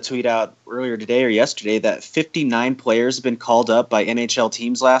 You put a tweet out earlier today or yesterday that 59 players have been called up by NHL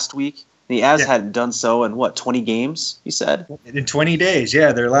teams last week. The Avs hadn't done so in, 20 games, you said? In 20 days,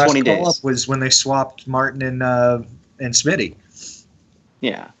 yeah. Their last call-up was when they swapped Martin and Smitty.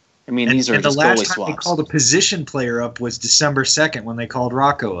 Yeah. These are just goalie swaps. The last time they called a position player up was December 2nd when they called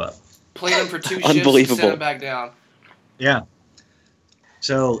Rocco up. Played him for 2 shifts and sent him back down. Yeah.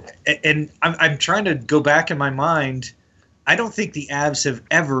 So, and I'm trying to go back in my mind. I don't think the Avs have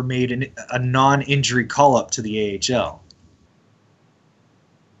ever made a non-injury call-up to the AHL.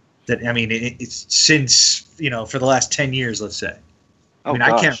 That I mean, it's since for the last 10 years, let's say. I mean,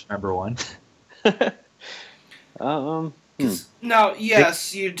 I can't remember one. Now,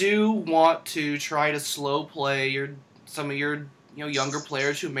 yes, you do want to try to slow play some of your younger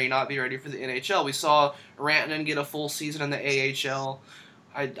players who may not be ready for the NHL. We saw Rantanen get a full season in the AHL.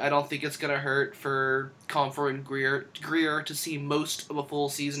 I don't think it's going to hurt for Comfort and Greer to see most of a full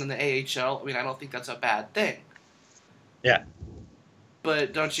season in the AHL. I mean, I don't think that's a bad thing. Yeah.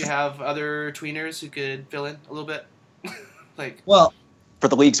 But don't you have other tweeners who could fill in a little bit? For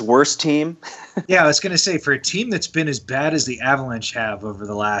the league's worst team? Yeah, I was going to say, for a team that's been as bad as the Avalanche have over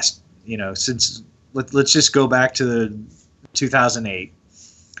the last, since, let's just go back to the 2008.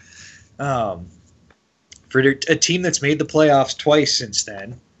 For a team that's made the playoffs twice since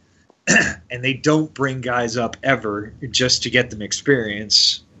then, and they don't bring guys up ever just to get them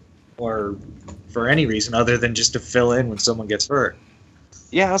experience or for any reason other than just to fill in when someone gets hurt.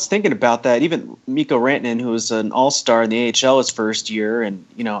 Yeah, I was thinking about that. Even Mikko Rantanen, who was an all-star in the AHL his first year, and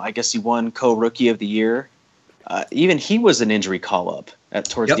I guess he won co-rookie of the year. Even he was an injury call-up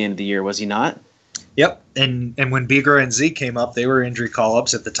towards the end of the year, was he not? Yep, and when Bigger and Z came up, they were injury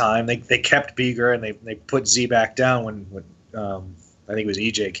call-ups at the time. They kept Bigger and they put Z back down when I think it was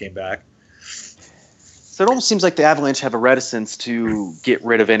EJ came back. So it almost seems like the Avalanche have a reticence to get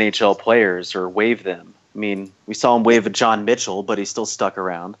rid of NHL players or waive them. I mean, we saw him waive John Mitchell, but he still stuck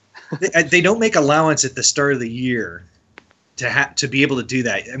around. They don't make allowance at the start of the year to be able to do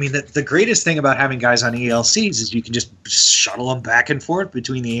that. I mean, the greatest thing about having guys on ELCs is you can just shuttle them back and forth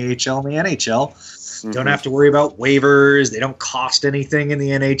between the AHL and the NHL. Mm-hmm. Don't have to worry about waivers. They don't cost anything in the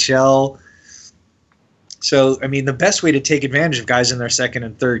NHL. So, I mean, the best way to take advantage of guys in their second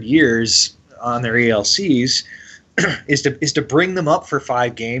and third years on their ELCs is to bring them up for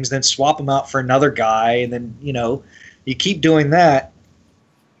 5 games, then swap them out for another guy, and then you keep doing that.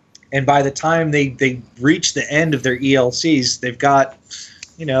 And by the time they reach the end of their ELCs, they've got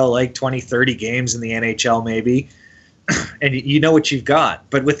like 20, 30 games in the NHL maybe, and you know what you've got.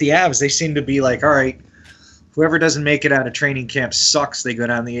 But with the Avs, they seem to be like, all right, whoever doesn't make it out of training camp sucks. They go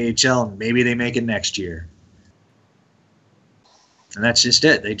down the AHL, and maybe they make it next year. And that's just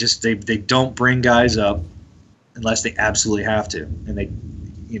it. They don't bring guys up unless they absolutely have to, and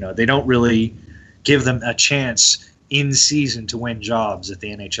they don't really give them a chance in season to win jobs at the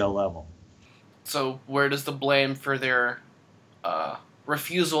NHL level. So where does the blame for their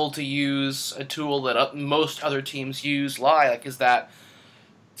refusal to use a tool that most other teams use lie? Like, is that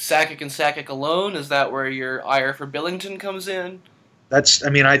Sakic and Sakic alone? Is that where your ire for Billington comes in? I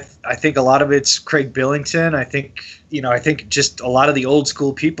think a lot of it's Craig Billington. I think just a lot of the old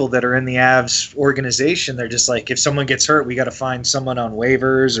school people that are in the Avs organization, they're just like, if someone gets hurt, we got to find someone on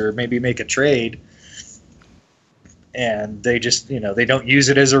waivers or maybe make a trade. And they just, they don't use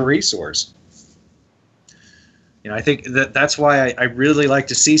it as a resource. I think that's why I really like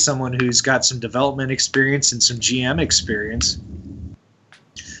to see someone who's got some development experience and some GM experience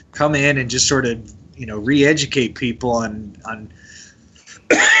come in and just sort of, re-educate people on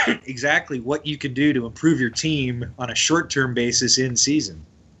exactly what you can do to improve your team on a short-term basis in season.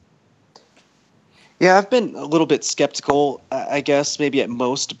 Yeah, I've been a little bit skeptical, I guess, maybe at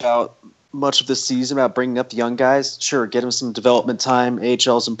most about much of this season about bringing up the young guys. Sure, get them some development time.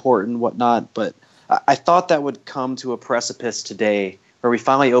 AHL is important, whatnot. But I thought that would come to a precipice today where we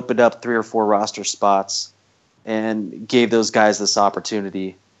finally opened up 3 or 4 roster spots and gave those guys this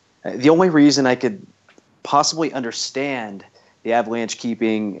opportunity. The only reason I could possibly understand the Avalanche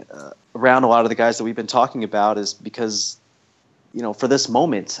keeping around a lot of the guys that we've been talking about is because, for this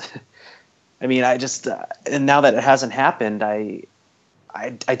moment, I mean, and now that it hasn't happened,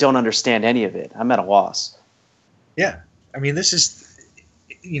 I don't understand any of it. I'm at a loss. Yeah. I mean, this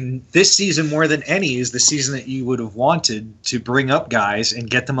season more than any is the season that you would have wanted to bring up guys and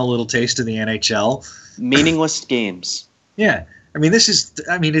get them a little taste of the NHL. Meaningless games. Yeah. I mean,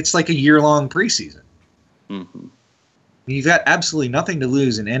 it's like a year-long preseason. Mm-hmm. You've got absolutely nothing to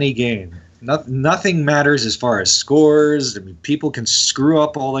lose in any game. Nothing matters as far as scores. I mean, people can screw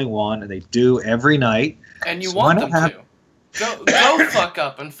up all they want, and they do every night. And you want them to. Go fuck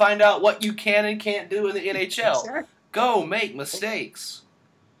up and find out what you can and can't do in the NHL. Exactly. Go make mistakes.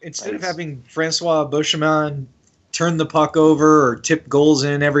 Instead of having Francois Beauchemin turn the puck over or tip goals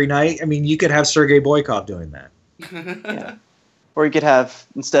in every night, I mean, you could have Sergei Boykov doing that. Yeah. Or you could have,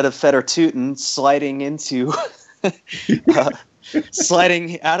 instead of Fedor Tutin sliding into...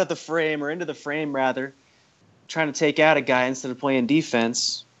 sliding out of the frame, or into the frame rather, trying to take out a guy instead of playing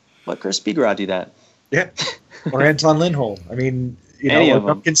defense, let Chris Biggerod do that. Yeah. Or Anton Lindholm. I mean, or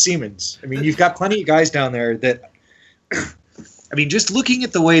Duncan Siemens. I mean, you've got plenty of guys down there that I mean, just looking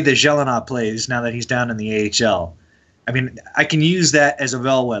at the way that Jelena plays now that he's down in the AHL, I mean, I can use that as a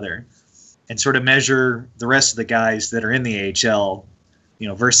bellwether and sort of measure the rest of the guys that are in the AHL,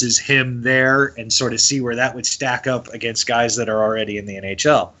 versus him there, and sort of see where that would stack up against guys that are already in the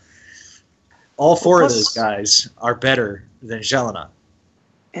NHL. All four of those guys are better than Jelena.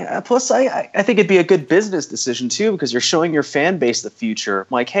 Yeah, plus I think it'd be a good business decision too, because you're showing your fan base the future.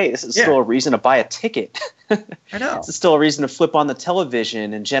 Like, hey, this is still a reason to buy a ticket. I know. This is still a reason to flip on the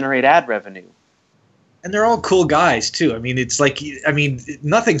television and generate ad revenue. And they're all cool guys too. I mean, it's like,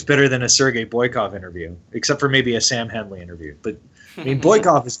 nothing's better than a Sergei Boykov interview, except for maybe a Sam Henley interview. But I mean,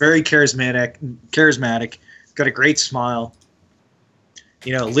 Boykov is very charismatic, got a great smile.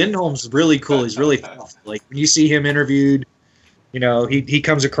 Lindholm's really cool. He's really tough. Like, when you see him interviewed, he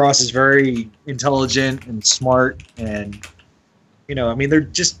comes across as very intelligent and smart, and they're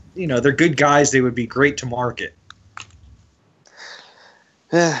just they're good guys. They would be great to market.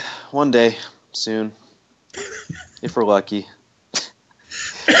 One day soon, if we're lucky.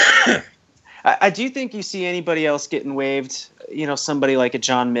 I do think you see anybody else getting waived. Somebody like a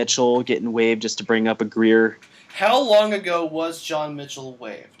John Mitchell getting waived, just to bring up a Greer. How long ago was John Mitchell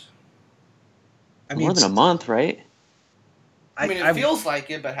waived? More than a month, right? I mean, it feels like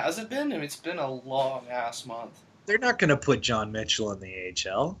it, but has it been? I mean, it's been a long-ass month. They're not going to put John Mitchell in the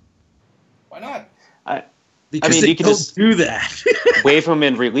AHL. Why not? Because they don't do that. Waive him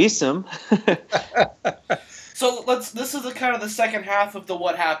and release him. So this is kind of the second half of the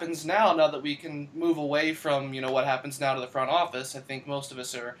what happens now that we can move away from, what happens now to the front office. I think most of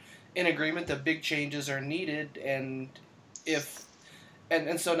us are in agreement that big changes are needed, and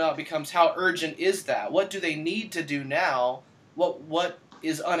so now it becomes, how urgent is that? What do they need to do now? What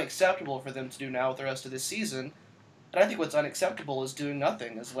is unacceptable for them to do now with the rest of this season? And I think what's unacceptable is doing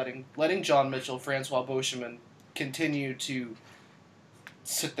nothing, is letting John Mitchell, Francois Beauchemin continue to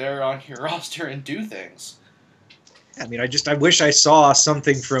sit there on your roster and do things. I mean, I wish I saw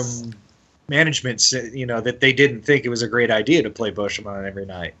something from management, that they didn't think it was a great idea to play Beauchemin every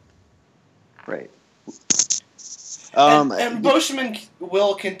night. Right. And Beauchemin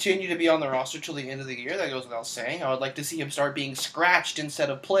will continue to be on the roster till the end of the year. That goes without saying. I would like to see him start being scratched instead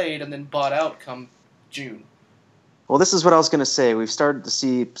of played and then bought out come June. Well, this is what I was going to say. We've started to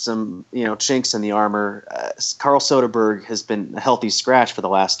see some, chinks in the armor. Carl Soderberg has been a healthy scratch for the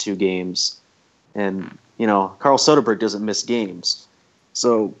last 2 games. And, Carl Soderberg doesn't miss games.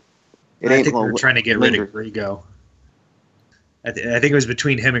 So I think they're trying to get rid of Grigo. I think it was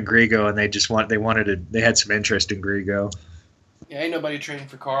between him and Grigo, and they had some interest in Grigo. Yeah, ain't nobody trading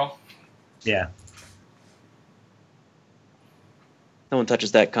for Carl. Yeah. No one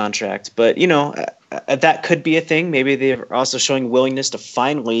touches that contract. But, that could be a thing. Maybe they're also showing willingness to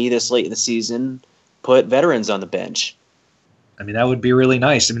finally, this late in the season, put veterans on the bench. I mean, that would be really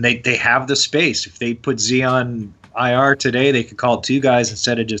nice. I mean, they have the space. If they put Z on IR today, they could call 2 guys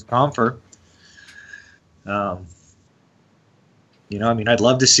instead of just Compher. I'd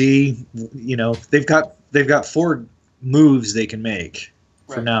love to see, they've got 4 moves they can make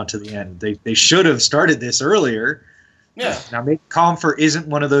from now to the end. They should have started this earlier. Yeah. Now, maybe Compher isn't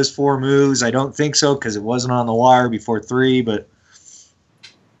one of those 4 moves. I don't think so, because it wasn't on the wire before 3. But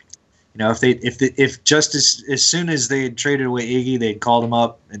if just as soon as they had traded away Iggy, they'd called him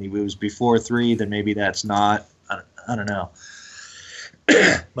up and he was before 3, then maybe that's not. I don't know.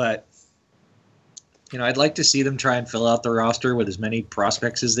 But I'd like to see them try and fill out the roster with as many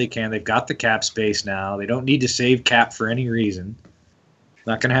prospects as they can. They've got the cap space now. They don't need to save cap for any reason.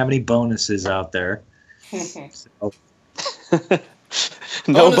 Not going to have any bonuses out there. So.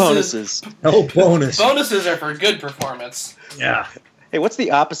 No bonuses. No bonus. Bonuses are for good performance. Yeah. Hey, what's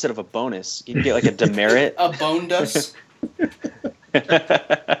the opposite of a bonus? You can get like a demerit. A bonus.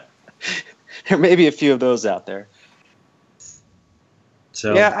 There may be a few of those out there.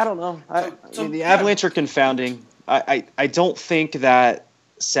 So yeah, I don't know. I mean, the Avalanche are confounding. I don't think that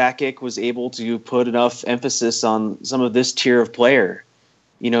Sakic was able to put enough emphasis on some of this tier of player,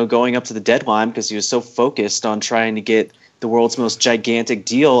 going up to the deadline, because he was so focused on trying to get the world's most gigantic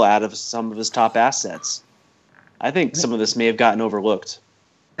deal out of some of his top assets. I think some of this may have gotten overlooked.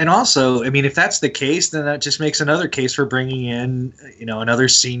 And also, I mean, if that's the case, then that just makes another case for bringing in, another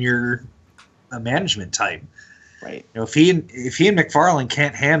senior management type. Right. If he and McFarland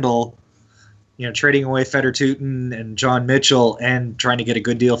can't handle, trading away Feder Tootin and John Mitchell and trying to get a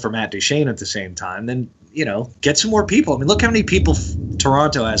good deal for Matt Duchene at the same time, then, get some more people. I mean, look how many people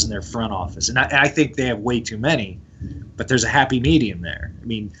Toronto has in their front office. And I think they have way too many, but there's a happy medium there. I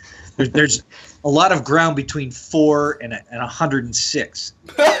mean, there's a lot of ground between 4 and 106.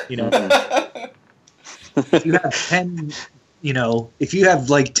 If you have if you have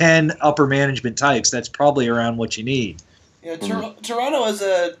like 10 upper management types, that's probably around what you need. Yeah, Toronto is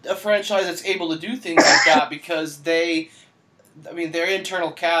a franchise that's able to do things like that because their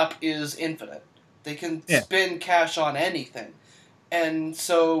internal cap is infinite. They can spend cash on anything. And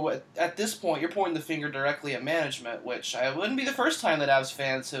so at this point, you're pointing the finger directly at management, which I wouldn't be the first time that Avs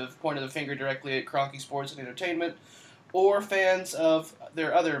fans have pointed the finger directly at Kroenke Sports and Entertainment or fans of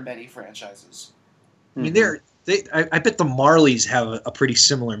their other many franchises. I mean, I bet the Marlies have a pretty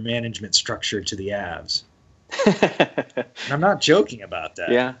similar management structure to the Avs. And I'm not joking about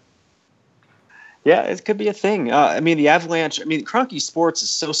that. Yeah. Yeah, it could be a thing. The Avalanche, Kroenke Sports is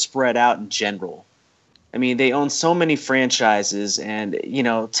so spread out in general. I mean, they own so many franchises, and,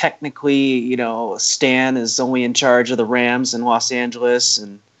 technically, Stan is only in charge of the Rams in Los Angeles,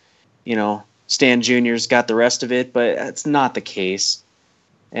 and, Stan Jr.'s got the rest of it, but it's not the case.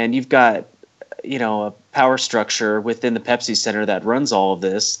 And you've got, a power structure within the Pepsi Center that runs all of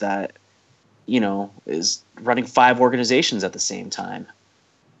this that, is running 5 organizations at the same time.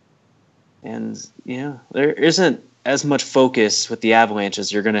 And, there isn't as much focus with the Avalanche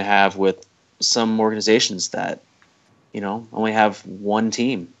as you're going to have with some organizations that, only have one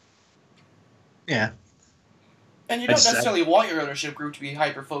team. Yeah. And you don't necessarily want your ownership group to be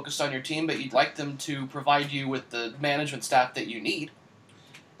hyper-focused on your team, but you'd like them to provide you with the management staff that you need.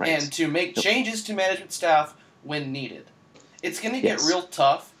 Right. And to make changes to management staff when needed. It's going to get real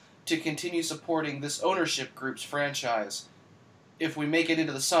tough to continue supporting this ownership group's franchise if we make it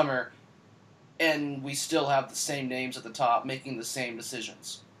into the summer and we still have the same names at the top making the same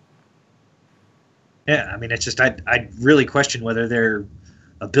decisions. Yeah, it's just I really question whether their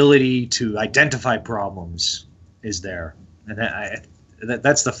ability to identify problems is there, and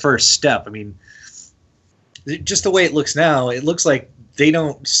that's the first step. Just the way it looks now, it looks like they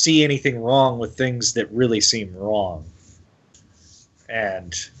don't see anything wrong with things that really seem wrong,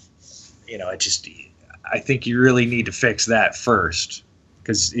 and I think you really need to fix that first,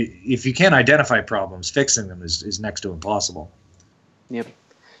 because if you can't identify problems, fixing them is next to impossible. Yep.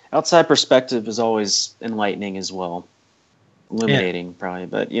 Outside perspective is always enlightening as well. Illuminating, probably.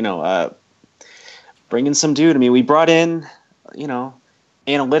 But, bringing some dude. We brought in,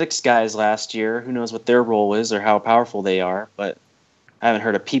 analytics guys last year. Who knows what their role is or how powerful they are, but I haven't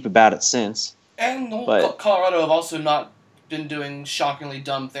heard a peep about it since. And Colorado have also not been doing shockingly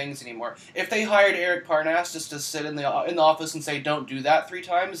dumb things anymore. If they hired Eric Parnas just to sit in the office and say, don't do that 3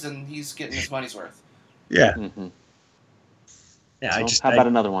 times, then he's getting his money's worth. Yeah. Mm-hmm. Yeah, so how about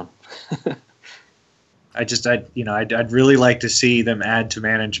another one? I'd really like to see them add to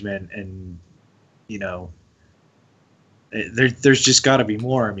management, and there's just got to be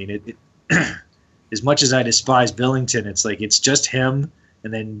more. As much as I despise Billington, it's like it's just him,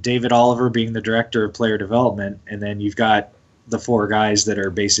 and then David Oliver being the director of player development, and then you've got the 4 guys that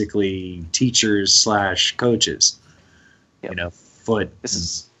are basically teachers / coaches. Yep. This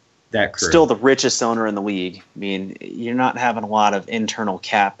is that crew. Still the richest owner in the league. You're not having a lot of internal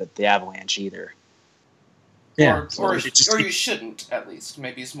cap at the Avalanche either. Yeah, or you shouldn't, at least.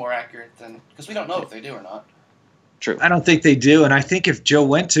 Maybe it's more accurate than, because we don't know if they do or not. True. I don't think they do, and I think if Joe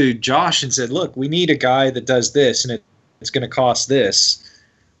went to Josh and said, "Look, we need a guy that does this, and it's going to cost this,"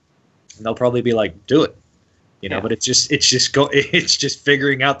 and they'll probably be like, "Do it," But it's just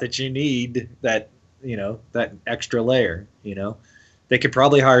figuring out that you need that, that extra layer. They could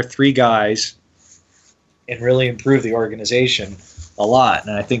probably hire 3 guys and really improve the organization a lot.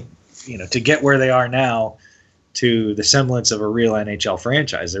 And I think, to get where they are now to the semblance of a real NHL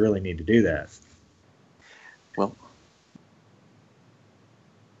franchise, they really need to do that.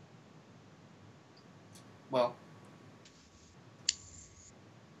 Well,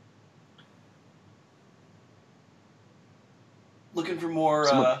 looking for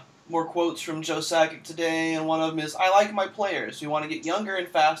more quotes from Joe Sakic today, and one of them is, "I like my players. We want to get younger and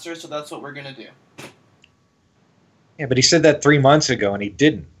faster, so that's what we're going to do." Yeah, but he said that 3 months ago, and he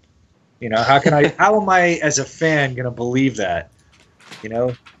didn't. How am I as a fan going to believe that?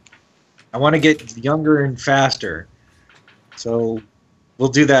 I want to get younger and faster. So we'll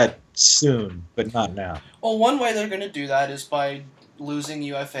do that soon, but not now. Well, one way they're going to do that is by losing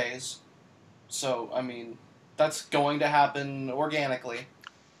UFAs. So, that's going to happen organically.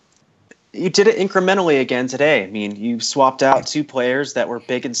 You did it incrementally again today. You swapped out 2 players that were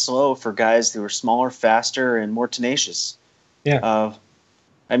big and slow for guys who were smaller, faster, and more tenacious. Yeah.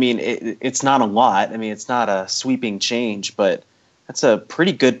 It's not a lot. It's not a sweeping change, but that's a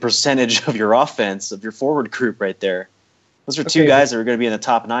pretty good percentage of your offense, of your forward group right there. Those are 2 guys that were going to be in the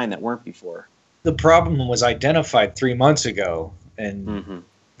top 9 that weren't before. The problem was identified 3 months ago, and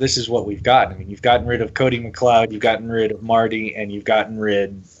this is what we've got. I mean, you've gotten rid of Cody McLeod, you've gotten rid of Marty, and you've gotten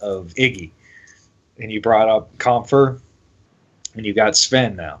rid of Iggy. And you brought up Comfer, and you got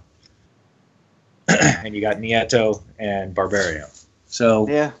Sven now. And you got Nieto and Barberio. So,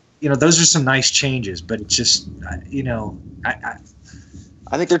 Yeah. Those are some nice changes, but it's just, I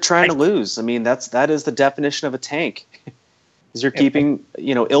think they're trying to lose. I mean, that is the definition of a tank. Is you're keeping,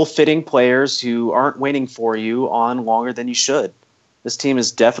 ill-fitting players who aren't waiting for you on longer than you should. This team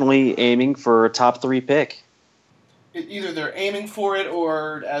is definitely aiming for a top 3 pick. Either they're aiming for it,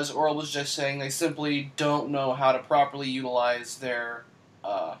 or, as Oral was just saying, they simply don't know how to properly utilize their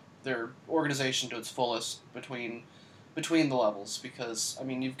organization to its fullest between the levels. Because, I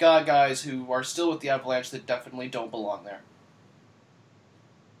mean, you've got guys who are still with the Avalanche that definitely don't belong there.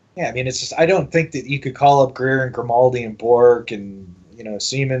 Yeah, I mean, it's just, I don't think that you could call up Greer and Grimaldi and Bork and,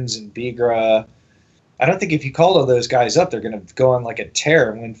 Siemens and Bigra. I don't think if you called all those guys up, they're going to go on like a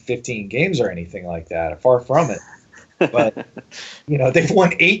tear and win 15 games or anything like that. Far from it. But, they've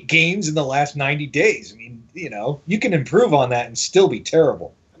won 8 games in the last 90 days. I mean, you can improve on that and still be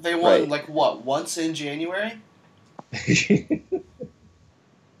terrible. They won, once in January?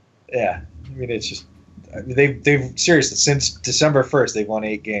 Yeah. I mean, it's just, they've seriously, since December 1st, they've won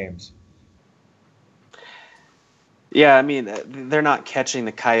 8 games. Yeah, I mean, they're not catching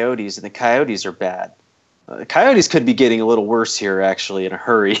the Coyotes, and the Coyotes are bad. The Coyotes could be getting a little worse here, actually, in a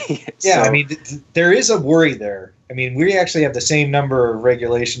hurry. Yeah, I mean, there is a worry there. I mean, we actually have the same number of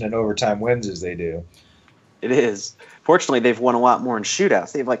regulation and overtime wins as they do. It is. Fortunately, they've won a lot more in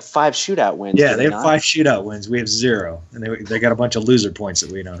shootouts. They have 5 shootout wins. Yeah, they have 5 shootout wins. We have 0. And they got a bunch of loser points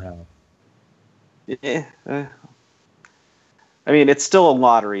that we don't have. Yeah. I mean, it's still a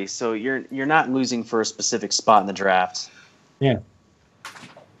lottery, so you're not losing for a specific spot in the draft. Yeah.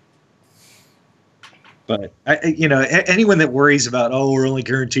 But anyone that worries about, we're only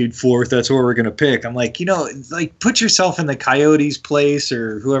guaranteed 4th, that's where we're going to pick. I'm like, put yourself in the Coyotes' place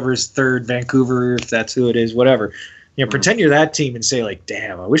or whoever's 3rd, Vancouver, if that's who it is, whatever. Pretend you're that team and say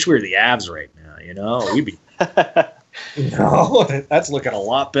damn, I wish we were the Avs right now. We'd be, that's looking a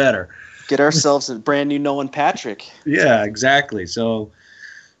lot better. Get ourselves a brand new Nolan Patrick. Yeah, exactly. So,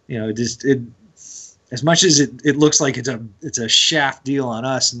 as much as it looks like it's a shaft deal on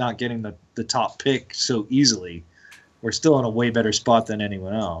us not getting the top pick so easily, we're still in a way better spot than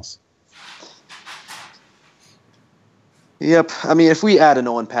anyone else. Yep. I mean, if we add a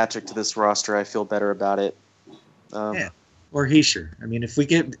Nolan Patrick to this roster, I feel better about it. Yeah. Or Hischier. I mean, if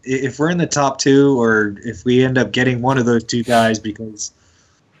we're in the top 2, or if we end up getting one of those 2 guys because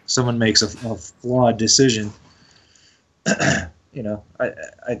someone makes a flawed decision, I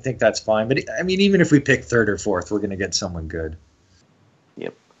think that's fine. But I mean, even if we pick 3rd or 4th, we're going to get someone good.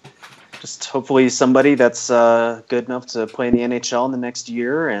 Yep. Just hopefully somebody that's good enough to play in the NHL in the next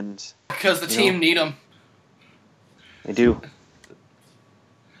year, and because the team need them. They do.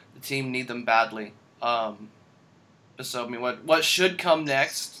 The team need them badly. So I mean, what should come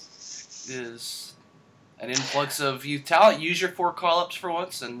next is an influx of youth talent. Use your 4 call-ups for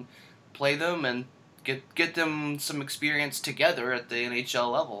once and play them and get them some experience together at the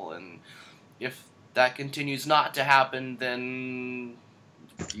NHL level. And if that continues not to happen, then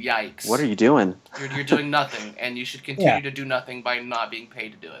yikes. What are you doing? You're doing nothing, and you should continue to do nothing by not being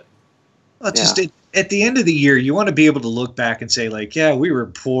paid to do it. Well, just at the end of the year, you want to be able to look back and say, we were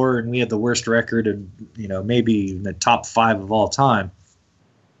poor and we had the worst record and, maybe in the top 5 of all time.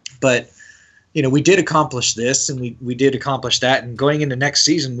 But, we did accomplish this and we did accomplish that. And going into next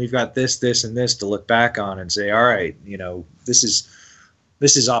season, we've got this, and this to look back on and say, all right, this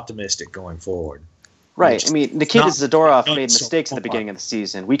is optimistic going forward. Right. I mean, Nikita Zadorov made mistakes at the beginning of the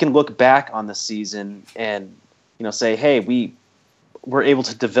season. We can look back on the season and, say, hey, we were able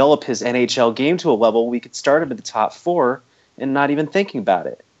to develop his NHL game to a level we could start him in the top 4 and not even thinking about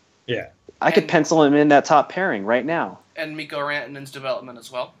it. Yeah. I could pencil him in that top pairing right now. And Mikko Rantanen's development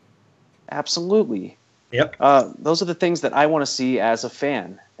as well. Absolutely. Yep. Those are the things that I want to see as a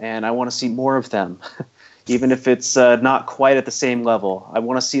fan, and I want to see more of them, even if it's not quite at the same level. I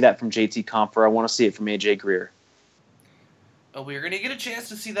want to see that from JT Compher. I want to see it from AJ Greer. Well, we're going to get a chance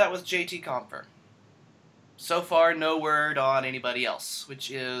to see that with JT Compher. So far, no word on anybody else, which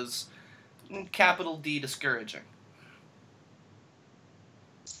is capital D discouraging.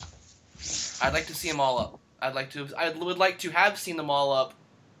 I'd like to see them all up. I would like to have seen them all up,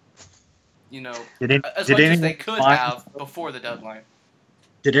 as much as they could have before the deadline.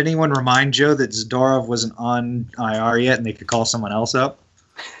 Did anyone remind Joe that Zadorov wasn't on IR yet and they could call someone else up?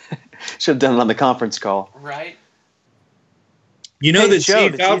 Should have done it on the conference call. Right. That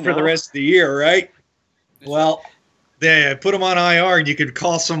Steve's out for the rest of the year, right? Well, Yeah, put him on IR and you could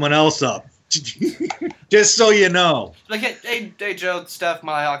call someone else up. Just so you know. Like, hey, Joe, Steph,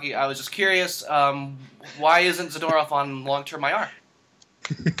 My Hockey. I was just curious. Why isn't Zadorov on long-term IR?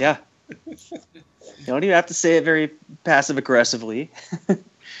 Yeah. You don't even have to say it very passive aggressively.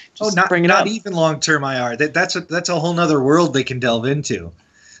 Not even long-term IR. That's a whole nother world they can delve into.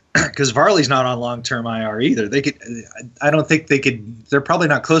 Because Varley's not on long-term IR either. I don't think they could. They're probably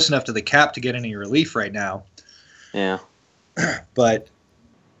not close enough to the cap to get any relief right now. Yeah. But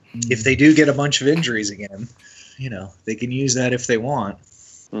if they do get a bunch of injuries again, they can use that if they want.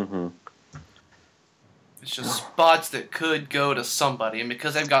 Mm-hmm. It's just spots that could go to somebody, and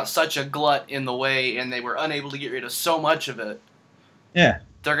because they've got such a glut in the way, and they were unable to get rid of so much of it, yeah,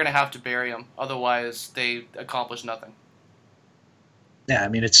 they're gonna have to bury them. Otherwise, they accomplish nothing. Yeah, I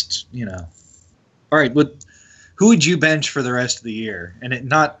mean it's all right. Who would you bench for the rest of the year? And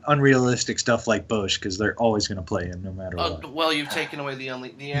not unrealistic stuff like Bosch, because they're always going to play him no matter what. Well, you've taken away the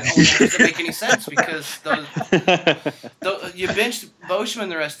only answers that make any sense, because you bench Boschman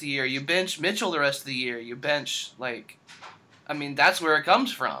the rest of the year, you bench Mitchell the rest of the year, you bench that's where it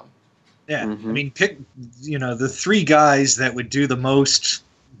comes from. Yeah, mm-hmm. I mean, pick the three guys that would do the most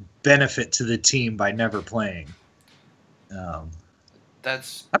benefit to the team by never playing. I'm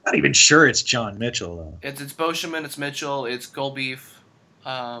not even sure it's John Mitchell though. It's Boschman, it's Mitchell, it's Goldbeef.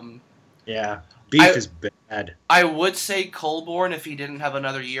 Yeah, Beef is bad. I would say Colborn if he didn't have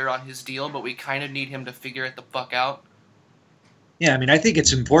another year on his deal, but we kind of need him to figure it the fuck out. Yeah, I mean, I think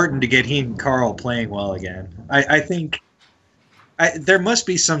it's important to get he and Carl playing well again. I think there must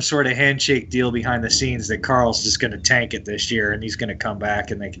be some sort of handshake deal behind the scenes that Carl's just going to tank it this year and he's going to come back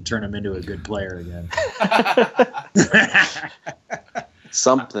and they can turn him into a good player again.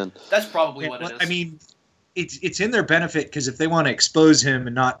 Something. That's probably what it is. I mean, it's in their benefit because if they want to expose him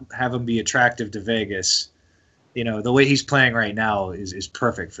and not have him be attractive to Vegas, the way he's playing right now is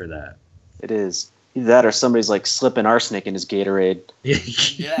perfect for that. It is. Either that or somebody's like slipping arsenic in his Gatorade.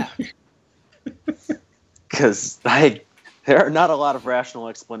 Yeah. Because there are not a lot of rational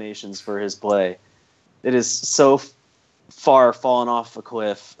explanations for his play. It is so far fallen off a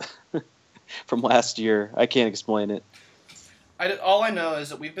cliff from last year. I can't explain it. All I know is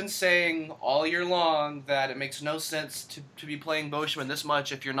that we've been saying all year long that it makes no sense to be playing Boschman this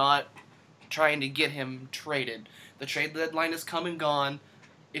much if you're not trying to get him traded. The trade deadline is come and gone.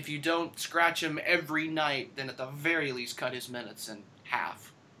 If you don't scratch him every night, then at the very least cut his minutes in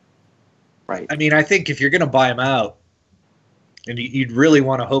half. Right. I mean, I think if you're going to buy him out, and you'd really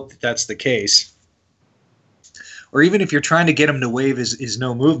want to hope that that's the case, or even if you're trying to get him to waive his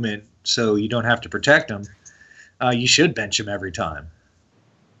no movement so you don't have to protect him, you should bench him every time.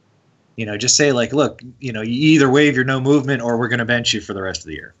 Just say look, you either waive your no movement or we're going to bench you for the rest of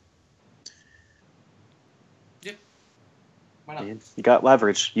the year. Yep. Why not? You got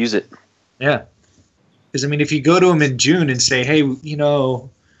leverage. Use it. Yeah. Because, if you go to him in June and say, hey,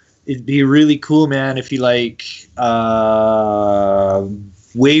 it'd be really cool, man, if you waive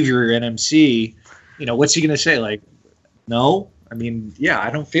your NMC, what's he going to say? No? I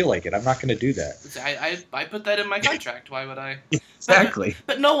don't feel like it. I'm not going to do that. I put that in my contract. Why would I? Exactly.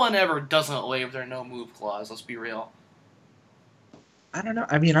 But no one ever doesn't waive their no move clause. Let's be real. I don't know.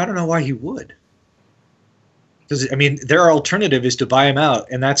 I don't know why he would. Because their alternative is to buy him out,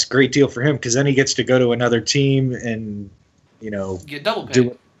 and that's a great deal for him because then he gets to go to another team and get double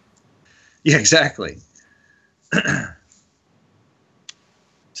pay. Yeah, exactly.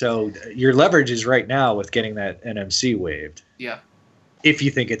 So your leverage is right now with getting that NMC waived. Yeah. If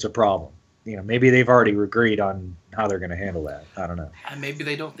you think it's a problem. Maybe they've already agreed on how they're going to handle that. I don't know. And maybe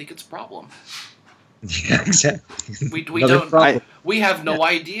they don't think it's a problem. Yeah, exactly. We don't. We have no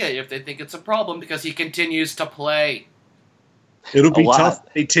idea if they think it's a problem because he continues to play. It'll be tough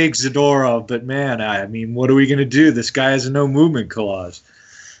if they take Zadorov, but man, what are we going to do? This guy has a no movement clause.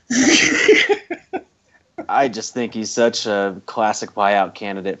 I just think he's such a classic buyout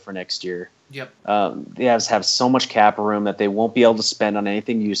candidate for next year. Yep. The Avs have so much cap room that they won't be able to spend on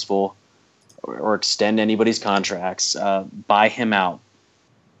anything useful or extend anybody's contracts. Buy him out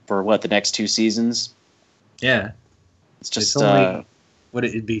for the next 2 seasons? Yeah. It's just only,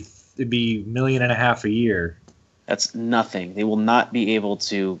 it'd be $1.5 million a year. That's nothing. They will not be able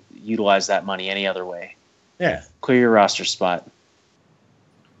to utilize that money any other way. Yeah. Clear your roster spot.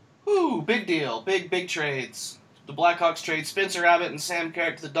 Ooh, big deal. Big trades. The Blackhawks trade Spencer Abbott and Sam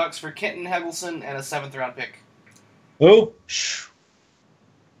Carrick to the Ducks for Kenton Hegelson and a 7th round pick. Oh.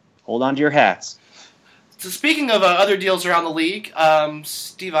 Hold on to your hats. So speaking of other deals around the league,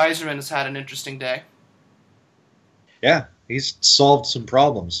 Steve Yzerman has had an interesting day. Yeah, he's solved some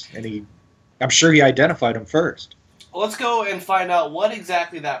problems, and I'm sure he identified them first. let's go and find out what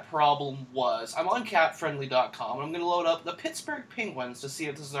exactly that problem was. I'm on capfriendly.com. I'm going to load up the Pittsburgh Penguins to see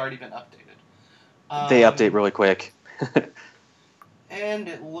if this has already been updated. They update really quick. And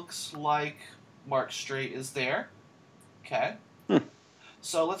it looks like Mark Streit is there. Okay.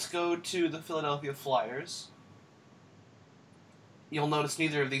 So let's go to the Philadelphia Flyers. You'll notice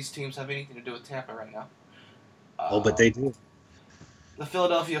neither of these teams have anything to do with Tampa right now. But they do. The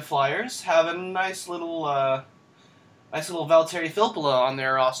Philadelphia Flyers have a nice little Valtteri Filppula on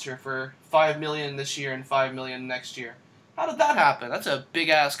their roster for $5 million this year and $5 million next year. How did that happen? That's a big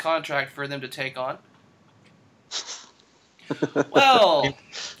ass contract for them to take on. Well,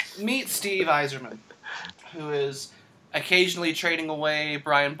 meet Steve Yzerman, who is occasionally trading away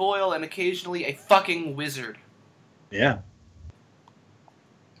Brian Boyle and occasionally a fucking wizard. Yeah.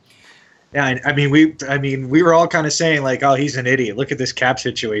 Yeah, I mean, we were all kind of saying like, oh, he's an idiot. Look at this cap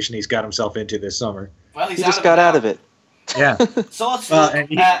situation he's got himself into this summer. Well, He just got out of it. Yeah. So let's look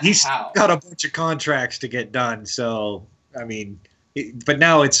and at he's how. got a bunch of contracts to get done. So I mean, but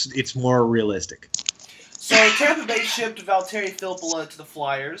now it's more realistic. So Tampa Bay shipped Valtteri Filppula to the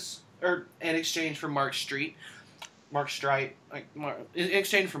Flyers, or in exchange for Mark Streit. In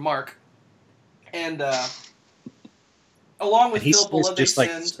exchange for Mark. And along with He's Filppula, they just like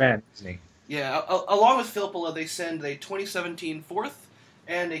send... Sven, isn't he? Yeah, along with Filppula, they send a 2017 fourth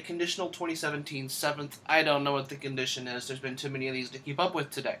and a conditional 2017 seventh. I don't know what the condition is. There's been too many of these to keep up with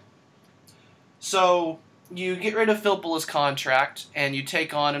today. So you get rid of Filppula's contract, and you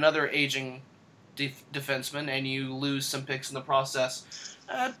take on another aging defenseman, and you lose some picks in the process.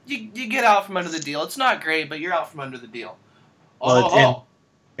 You get out from under the deal. It's not great, but you're out from under the deal.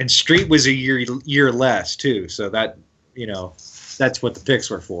 And Street was a year less too, so that that's what the picks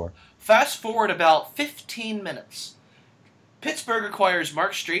were for. Fast forward about 15 minutes. Pittsburgh acquires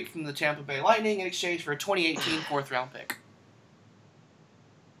Mark Streit from the Tampa Bay Lightning in exchange for a 2018 fourth-round pick.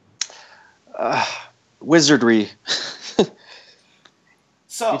 Wizardry.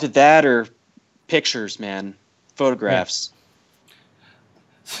 So Either that or pictures, man. Photographs.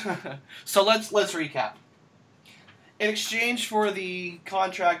 So let's recap. In exchange for the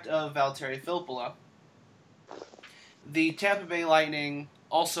contract of Valtteri Filppula, the Tampa Bay Lightning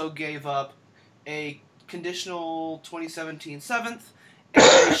also gave up a conditional 2017 seventh, and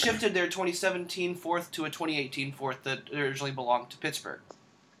they shifted their 2017 fourth to a 2018 fourth that originally belonged to Pittsburgh.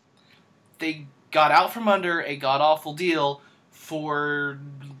 They got out from under a god-awful deal for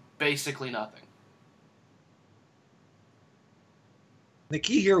basically nothing. The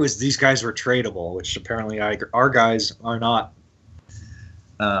key here was these guys were tradable, which apparently our guys are not.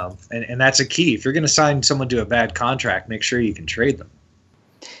 And that's a key. If you're going to sign someone to a bad contract, make sure you can trade them.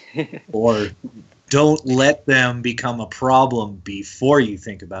 Or don't let them become a problem before you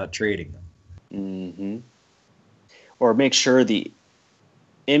think about trading them. Mm-hmm. Or make sure the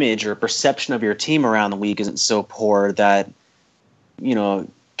image or perception of your team around the league isn't so poor that,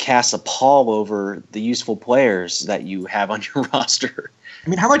 casts a pall over the useful players that you have on your roster. I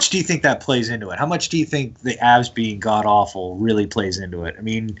mean, how much do you think that plays into it? How much do you think the Avs being god-awful really plays into it? I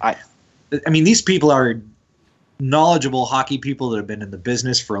mean, these people are knowledgeable hockey people that have been in the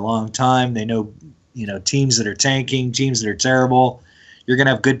business for a long time. They know, teams that are tanking, teams that are terrible. You're going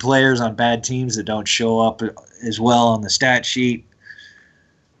to have good players on bad teams that don't show up as well on the stat sheet.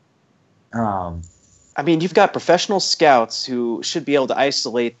 You've got professional scouts who should be able to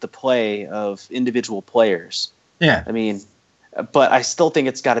isolate the play of individual players. Yeah. But I still think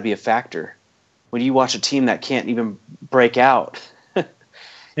it's got to be a factor. When you watch a team that can't even break out,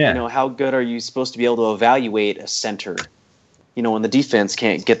 yeah. How good are you supposed to be able to evaluate a center, when the defense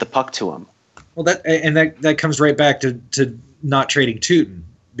can't get the puck to him? Well, that comes right back to not trading Tootin,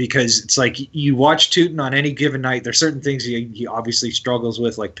 because it's like you watch Tootin on any given night. There's certain things he obviously struggles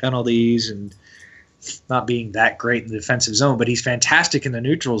with, like penalties and not being that great in the defensive zone, but he's fantastic in the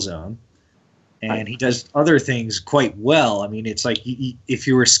neutral zone. And he does other things quite well. I mean, it's like if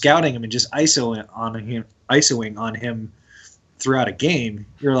you were scouting him and just isoing on him throughout a game,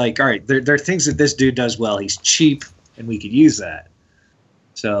 you're like, all right, there are things that this dude does well. He's cheap, and we could use that.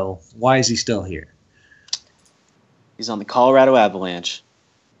 So why is he still here? He's on the Colorado Avalanche.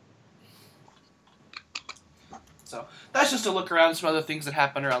 So that's just a look around some other things that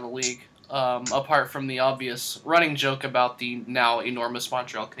happen around the league, apart from the obvious running joke about the now enormous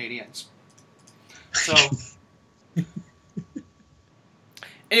Montreal Canadiens. So,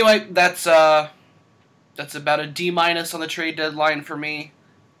 anyway, that's about a D- on the trade deadline for me.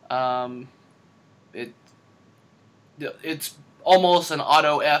 It's almost an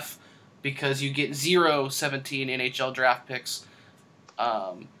auto F because you get 0 17 NHL draft picks.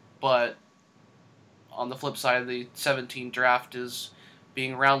 But on the flip side, the 17 draft is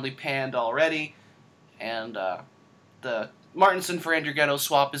being roundly panned already, and the Martinson for Andrighetto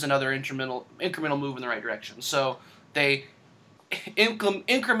swap is another incremental move in the right direction. So they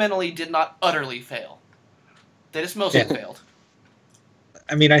incrementally did not utterly fail. They just mostly failed.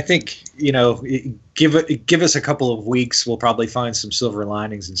 I mean, I think, give us a couple of weeks, we'll probably find some silver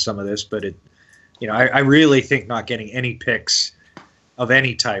linings in some of this. But I really think not getting any picks of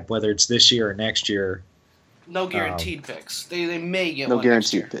any type, whether it's this year or next year. No guaranteed picks. They may get no one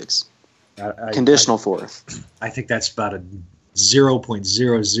guaranteed next year. picks. Conditional fourth. I think that's about a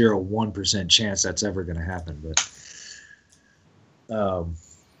 0.001% chance that's ever going to happen. But,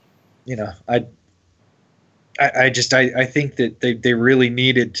 I think that they really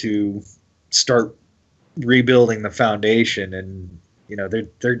needed to start rebuilding the foundation, and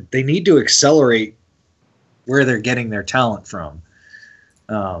they need to accelerate where they're getting their talent from.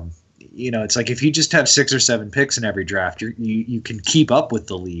 It's like if you just have 6 or 7 picks in every draft, you can keep up with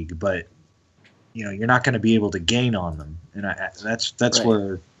the league, but you're not going to be able to gain on them, and that's right.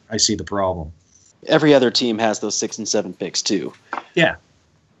 Where I see the problem. Every other team has those 6 and 7 picks too. Yeah.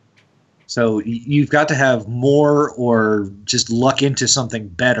 So you've got to have more, or just luck into something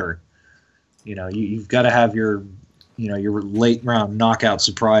better. You've got to have your late round knockout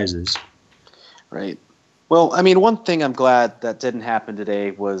surprises. Right. Well, I mean, one thing I'm glad that didn't happen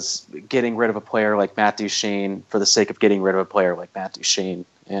today was getting rid of a player like Matt Duchene for the sake of getting rid of a player like Matt Duchene.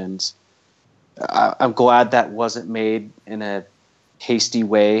 And I'm glad that wasn't made in a hasty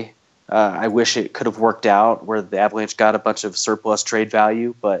way. I wish it could have worked out where the Avalanche got a bunch of surplus trade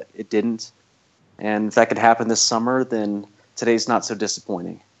value, but it didn't. And if that could happen this summer, then today's not so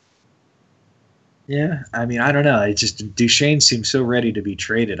disappointing. Yeah, I mean, I don't know. Duchene seems so ready to be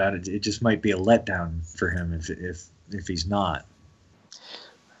traded. It just might be a letdown for him if he's not.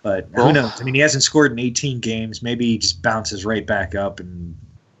 But who knows? I mean, he hasn't scored in 18 games. Maybe he just bounces right back up and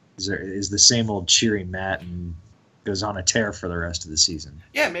is the same old cheery Matt and goes on a tear for the rest of the season.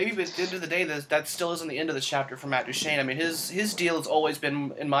 Yeah, maybe, but at the end of the day, that still isn't the end of the chapter for Matt Duchene. I mean, his deal has always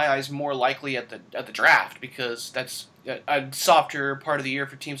been, in my eyes, more likely at the draft, because that's a softer part of the year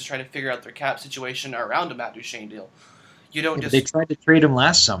for teams to try to figure out their cap situation around a Matt Duchene deal. They tried to trade him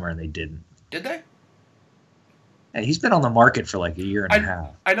last summer and they didn't. Did they? Yeah, he's been on the market for like a year and a half.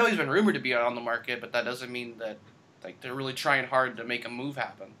 I know he's been rumored to be on the market, but that doesn't mean that they're really trying hard to make a move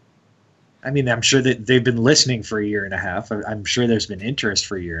happen. I mean, I'm sure that they've been listening for a year and a half. I'm sure there's been interest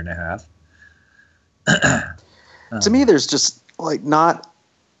for a year and a half. To me, there's just not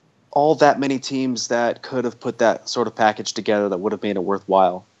all that many teams that could have put that sort of package together that would have made it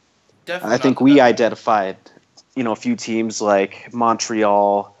worthwhile. Definitely. I think we identified, a few teams like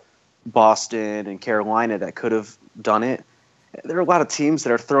Montreal, Boston, and Carolina that could have done it. There are a lot of teams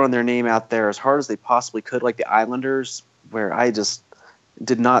that are throwing their name out there as hard as they possibly could, like the Islanders, where I just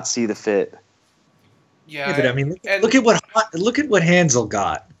did not see the fit. Yeah, but I mean, look at what Hansel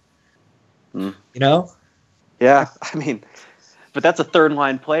got. Yeah, I mean, but that's a third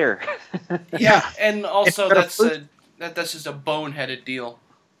line player. Yeah, and also that's just a boneheaded deal.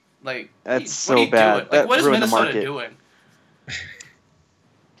 That's so bad. What is Minnesota doing?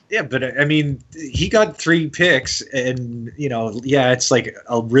 Yeah, but I mean, he got 3 picks, and it's like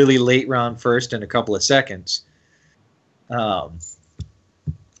a really late round first and a couple of seconds. But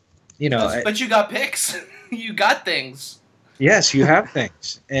you got picks. You got things. Yes, you have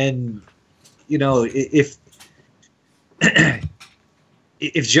things, and if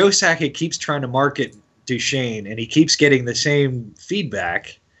Joe Sakic keeps trying to market Duchene and he keeps getting the same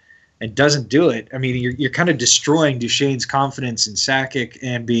feedback and doesn't do it, I mean, you're kind of destroying Duchene's confidence in Sakic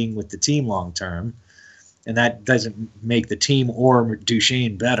and being with the team long term, and that doesn't make the team or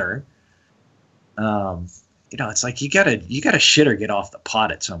Duchene better. It's like you gotta shit or get off the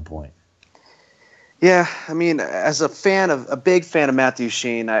pot at some point. Yeah, I mean, as a big fan of Matt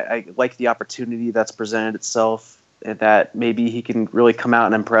Duchene, I like the opportunity that's presented itself, and that maybe he can really come out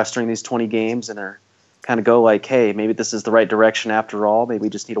and impress during these 20 games, and kind of go like, hey, maybe this is the right direction after all. Maybe we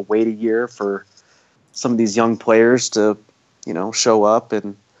just need to wait a year for some of these young players to, show up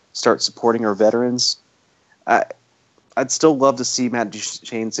and start supporting our veterans. I'd still love to see Matt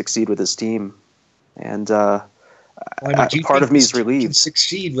Duchene succeed with his team, and part of me is relieved. Can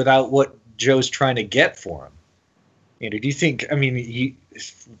succeed without what Joe's trying to get for him. Do you think? I mean,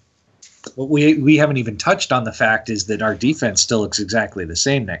 what we haven't even touched on the fact is that our defense still looks exactly the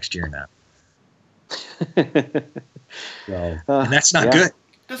same next year now. And that's not good.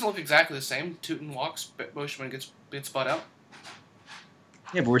 It doesn't look exactly the same. Tootin walks, Bushman gets spot out.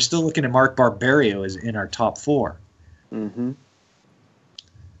 Yeah, but we're still looking at Mark Barberio as in our top 4. Mm-hmm.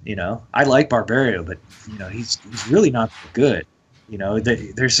 I like Barberio, but he's really not good.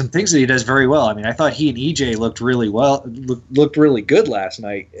 There's some things that he does very well. I mean, I thought he and EJ looked really good last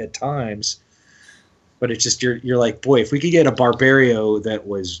night at times. But it's just you're like, boy, if we could get a Barberio that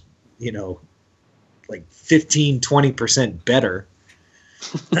was, like 15-20% better.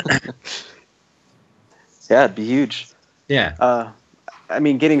 Yeah, it'd be huge. Yeah. I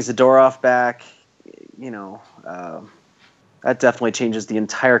mean, getting Zadorov back, that definitely changes the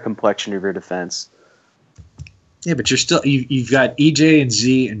entire complexion of your defense. Yeah, but you've got EJ and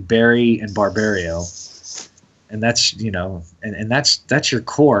Z and Barry and Barberio, and that's and that's your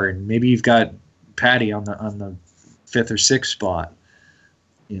core, and maybe you've got Patty on the 5th or 6th spot.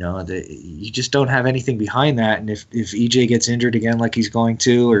 You just don't have anything behind that, and if EJ gets injured again like he's going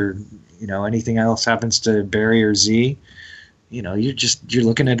to, or anything else happens to Barry or Z, you're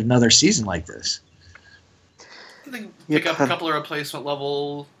looking at another season like this. I think pick up a couple of replacement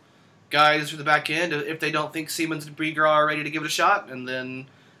level guys for the back end if they don't think Siemens and Brieger are ready to give it a shot, and then.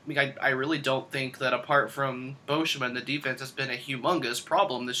 I really don't think that apart from Boschman, the defense has been a humongous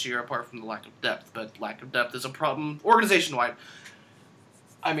problem this year, apart from the lack of depth. But lack of depth is a problem organization-wide.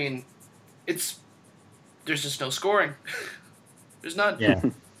 I mean, there's just no scoring. There's none. Yeah.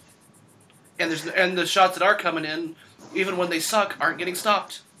 And the shots that are coming in, even when they suck, aren't getting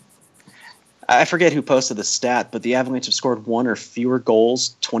stopped. I forget who posted the stat, but the Avalanche have scored 1 or fewer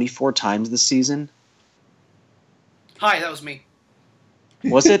goals 24 times this season. Hi, that was me.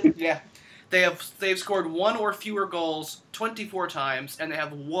 Was it? Yeah. They've scored 1 or fewer goals 24 times, and they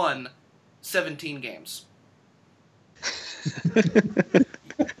have won 17 games.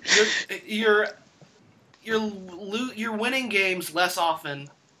 you're winning games less often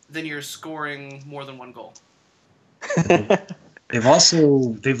than you're scoring more than 1 goal. They've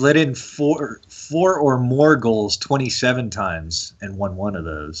let in four or more goals 27 times and won 1 of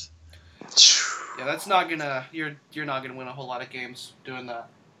those. Yeah, that's not gonna. You're not gonna win a whole lot of games doing that.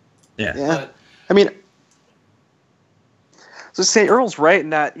 Yeah. But, I mean, so say Earl's right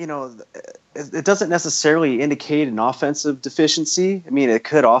in that it doesn't necessarily indicate an offensive deficiency. I mean, it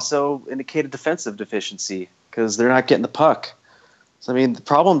could also indicate a defensive deficiency because they're not getting the puck. So I mean, the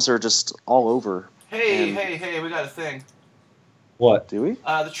problems are just all over. Hey, we got a thing. What? Do we?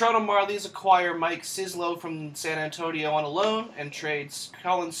 The Toronto Marlies acquire Mike Sislo from San Antonio on a loan and trades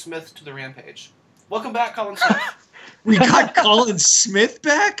Colin Smith to the Rampage. Welcome back, Colin Smith. We got Colin Smith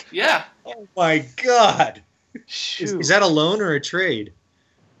back? Yeah. Oh my God. Shoot. Is that a loan or a trade?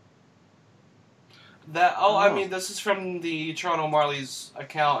 I mean, this is from the Toronto Marlies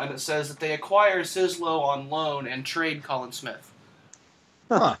account, and it says that they acquire Sislo on loan and trade Colin Smith.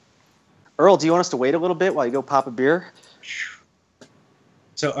 Huh. Earl, do you want us to wait a little bit while you go pop a beer?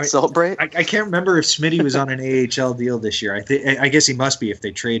 So celebrate? I can't remember if Smitty was on an AHL deal this year. I guess he must be if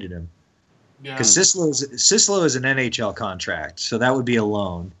they traded him. Because Sislo is an NHL contract, so that would be a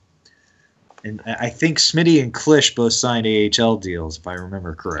loan. And I think Smitty and Klish both signed AHL deals, if I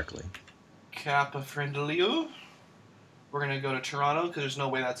remember correctly. Kappa friendly. We're going to go to Toronto because there's no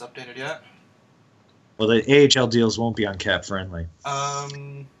way that's updated yet. Well, the AHL deals won't be on cap friendly. Yeah,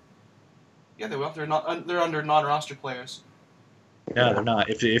 they will. They're under non-roster players. No, they're not.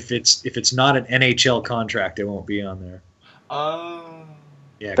 If it's not an NHL contract, it won't be on there.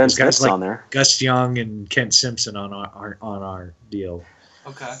 Yeah, Ben guys Smith's like on there. Gus Young and Kent Simpson on our deal.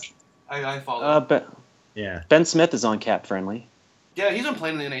 Okay, I follow. Yeah. Ben Smith is on cap friendly. Yeah, he's been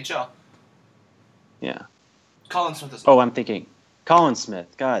playing in the NHL. Yeah. Colin Smith is. Oh, I'm thinking Colin Smith.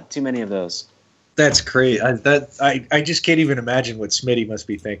 God, too many of those. That's great. I just can't even imagine what Smitty must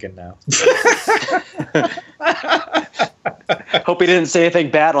be thinking now. Hope he didn't say anything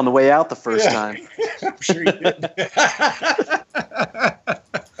bad on the way out the first time. I'm sure he did.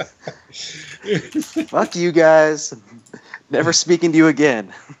 Fuck you guys. Never speaking to you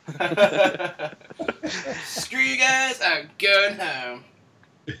again. Screw you guys, I'm going home.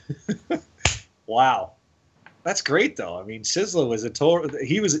 Wow. That's great though. I mean, Sislo was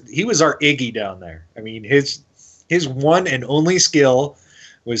he was our Iggy down there. I mean, his one and only skill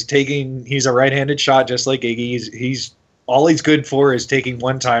was he's a right-handed shot just like Iggy. He's all he's good for is taking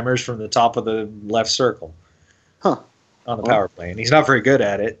one-timers from the top of the left circle. Huh. On the power play, and he's not very good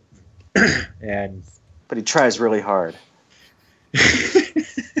at it. But he tries really hard.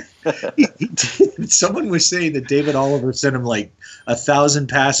 Someone was saying that David Oliver sent him like 1,000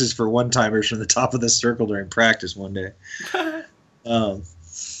 passes for one-timers from the top of the circle during practice one day. And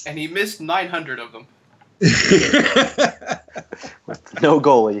he missed 900 of them. No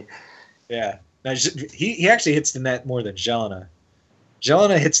goalie. Yeah. Now, he actually hits the net more than Jelena.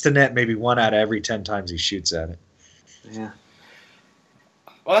 Jelena hits the net maybe 1 out of every 10 times he shoots at it. Yeah.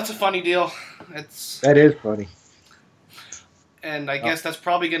 Well, that's a funny deal. That is funny. And I guess that's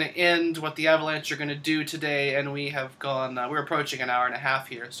probably going to end what the Avalanche are going to do today. And we have gone. We're approaching an hour and a half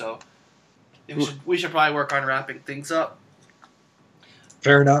here, so we should probably work on wrapping things up.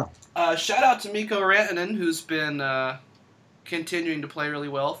 Fair enough. Shout out to Mikko Rantanen, who's been continuing to play really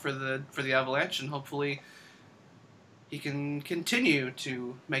well for the Avalanche, and hopefully he can continue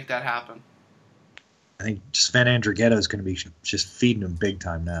to make that happen. I think Sven Andrighetto is going to be just feeding him big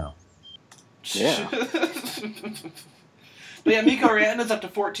time now. Yeah. But yeah, Mikko Rantanen's up to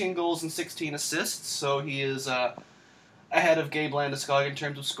 14 goals and 16 assists, so he is ahead of Gabe Landeskog in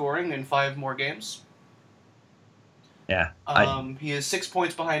terms of scoring in 5 more games. Yeah. He is 6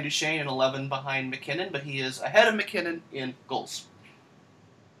 points behind Duchesne and 11 behind McKinnon, but he is ahead of McKinnon in goals.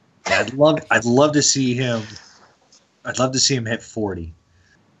 I'd love to see him. I'd love to see him hit 40.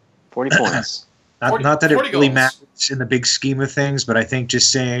 40 points. Not that it 40 really goals. matters in the big scheme of things, but I think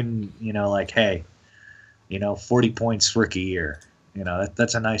just saying, like, hey, 40 points rookie year,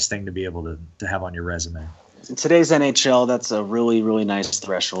 that's a nice thing to be able to have on your resume. In today's NHL, that's a really, really nice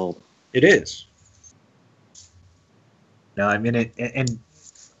threshold. It is. No, I mean it, and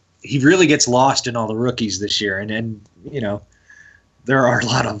he really gets lost in all the rookies this year, and there are a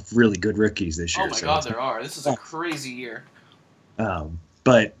lot of really good rookies this year. Oh my God, there are. This is a crazy year.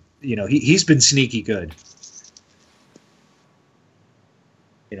 But he's been sneaky good.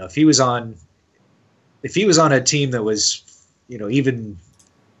 If he was on a team that was, even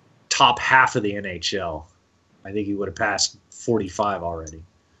top half of the NHL, I think he would have passed 45 already.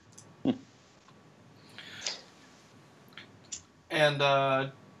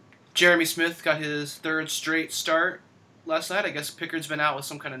 And Jeremy Smith got his 3rd straight start last night. I guess Pickard's been out with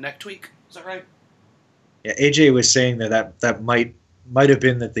some kind of neck tweak. Is that right? Yeah, AJ was saying that might have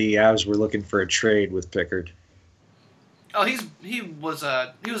been that the Avs were looking for a trade with Pickard. Oh, he was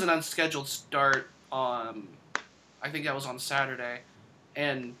an unscheduled start on, I think that was on Saturday,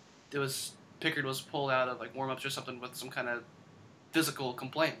 and Pickard was pulled out of warm-ups or something with some kind of physical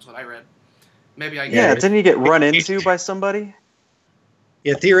complaint. Is what I read. Maybe I get Yeah, it. didn't he get run into by somebody?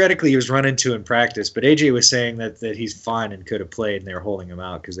 Yeah, theoretically he was run into in practice, but AJ was saying that he's fine and could have played, and they were holding him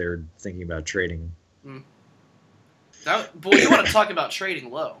out because they were thinking about trading him. Boy, you want to talk about trading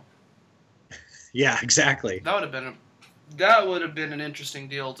low? Yeah, exactly. That would have been an interesting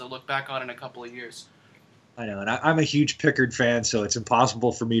deal to look back on in a couple of years. I know, and I'm a huge Pickard fan, so it's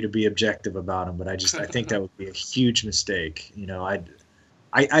impossible for me to be objective about him. But I think that would be a huge mistake.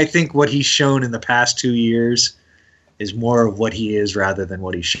 I think what he's shown in the past 2 years is more of what he is rather than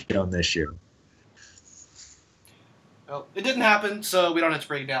what he's shown this year. Well, it didn't happen, so we don't have to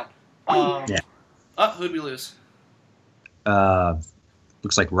break it down. Yeah. Who'd we lose?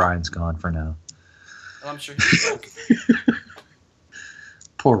 Looks like Ryan's gone for now. Well, I'm sure he's back.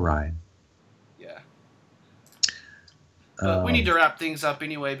 Poor Ryan. Yeah. But we need to wrap things up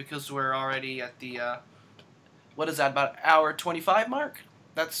anyway because we're already at the what is that, about hour 25 mark?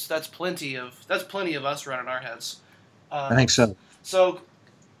 That's plenty of us running our heads. I think so. So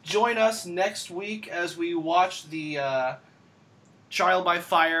join us next week as we watch the trial by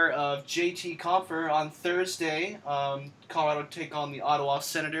fire of JT Compher on Thursday. Colorado take on the Ottawa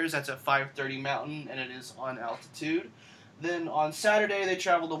Senators. That's at 5:30 Mountain, and it is on altitude. Then on Saturday, they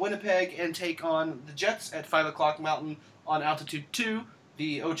travel to Winnipeg and take on the Jets at 5 o'clock Mountain on altitude 2,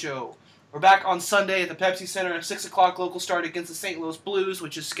 the Ocho. We're back on Sunday at the Pepsi Center at 6 o'clock local start against the St. Louis Blues,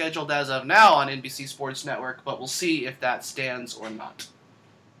 which is scheduled as of now on NBC Sports Network, but we'll see if that stands or not.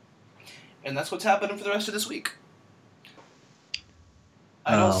 And that's what's happening for the rest of this week.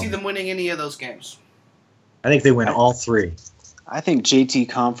 I don't see them winning any of those games. I think they win all 3. I think JT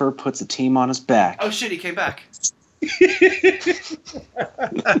Compher puts a team on his back. Oh shit, he came back.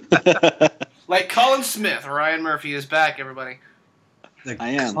 Like Colin Smith, Ryan Murphy is back, everybody. The I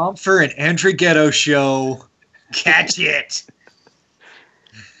am. Compher and Andrighetto show. Catch it.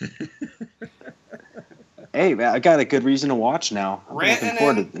 Hey, man, I got a good reason to watch now. I'm looking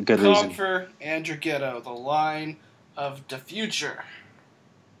forward to a good reason. Compher, Andrighetto, the line of the future.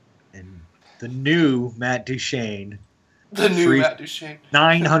 And the new Matt Duchesne. The new Free Matt Duchesne.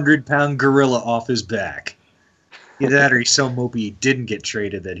 900-pound gorilla off his back. Either that or he's so mopey he didn't get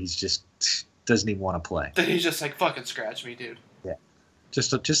traded that he's just doesn't even want to play. Then he's just like, fucking scratch me, dude. Yeah.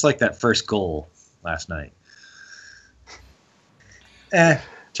 Just like that first goal last night.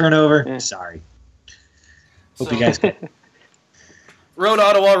 Turnover. Yeah. Sorry. Hope you guys Road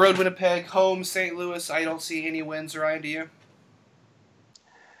Ottawa, road Winnipeg, home St. Louis. I don't see any wins, Ryan, do you?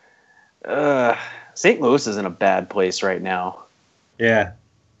 St. Louis is in a bad place right now. Yeah.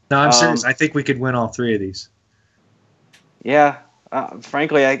 No, I'm serious. I think we could win all 3 of these. Yeah.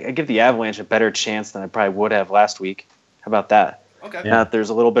 Frankly, I give the Avalanche a better chance than I probably would have last week. How about that? Okay. Now that there's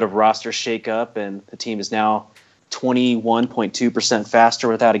a little bit of roster shakeup, and the team is now 21.2% faster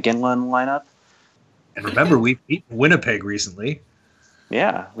without a Ginla in the lineup. And remember, we beat Winnipeg recently.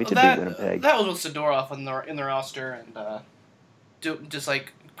 Yeah, we did beat Winnipeg. That was with Zadorov in the roster and just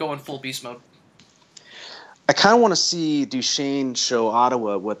like going full beast mode. I kind of want to see Duchesne show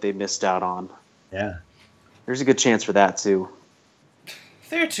Ottawa what they missed out on. Yeah. There's a good chance for that, too.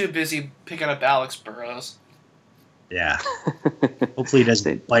 They're too busy picking up Alex Burrows. Yeah. Hopefully he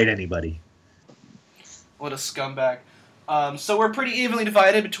doesn't bite anybody. What a scumbag. So we're pretty evenly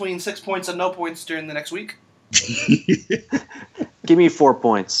divided between 6 points and no points during the next week. Give me 4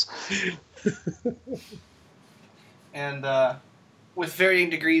 points. And with varying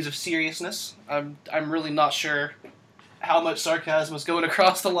degrees of seriousness, I'm really not sure how much sarcasm is going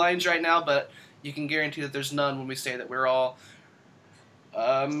across the lines right now, but you can guarantee that there's none when we say that we're all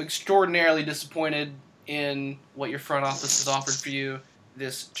extraordinarily disappointed in what your front office has offered for you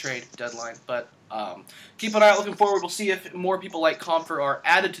this trade deadline. But keep an eye out looking forward. We'll see if more people like Compher are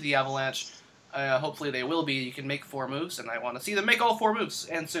added to the Avalanche. Hopefully they will be. You can make 4 moves, and I want to see them make all 4 moves,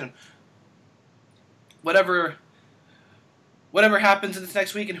 and soon. Whatever happens in this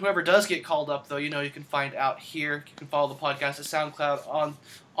next week, and whoever does get called up, though, you can find out here. You can follow the podcast at SoundCloud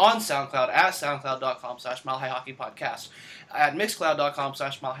on SoundCloud at soundcloud.com/milehighhockeypodcast, at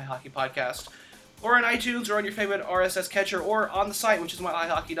mixcloud.com/milehighhockeypodcast, or on iTunes, or on your favorite RSS catcher, or on the site, which is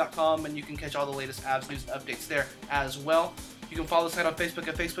milehighhockey.com, and you can catch all the latest Avs news and updates there as well. You can follow the site on Facebook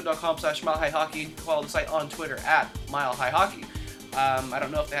at facebook.com/milehighhockey. You can follow the site on Twitter at milehighhockey. I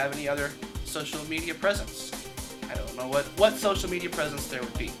don't know if they have any other social media presence. I don't know what social media presence there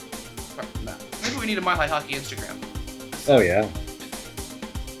would be. Maybe we need a Mile High Hockey Instagram. Oh, yeah.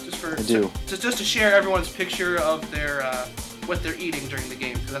 Just to share everyone's picture of their what they're eating during the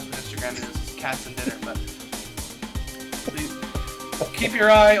game, because that's what Instagram is, cats and dinner. But keep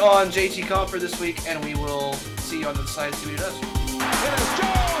your eye on JT Compher this week, and we will see you on the side, see what he does. It is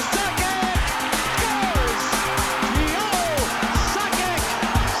Joe Sakic scores! Joe Sakic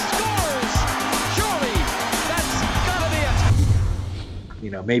scores! Surely that's gotta be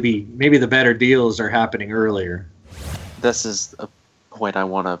it. Maybe the better deals are happening earlier. This is a point I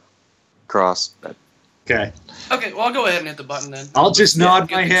want to cross. Okay. Okay, well, I'll go ahead and hit the button then. I'll just nod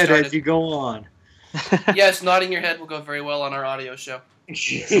my head started. as you go on. Yes, nodding your head will go very well on our audio show.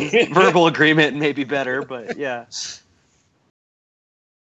 Verbal agreement may be better, but yeah.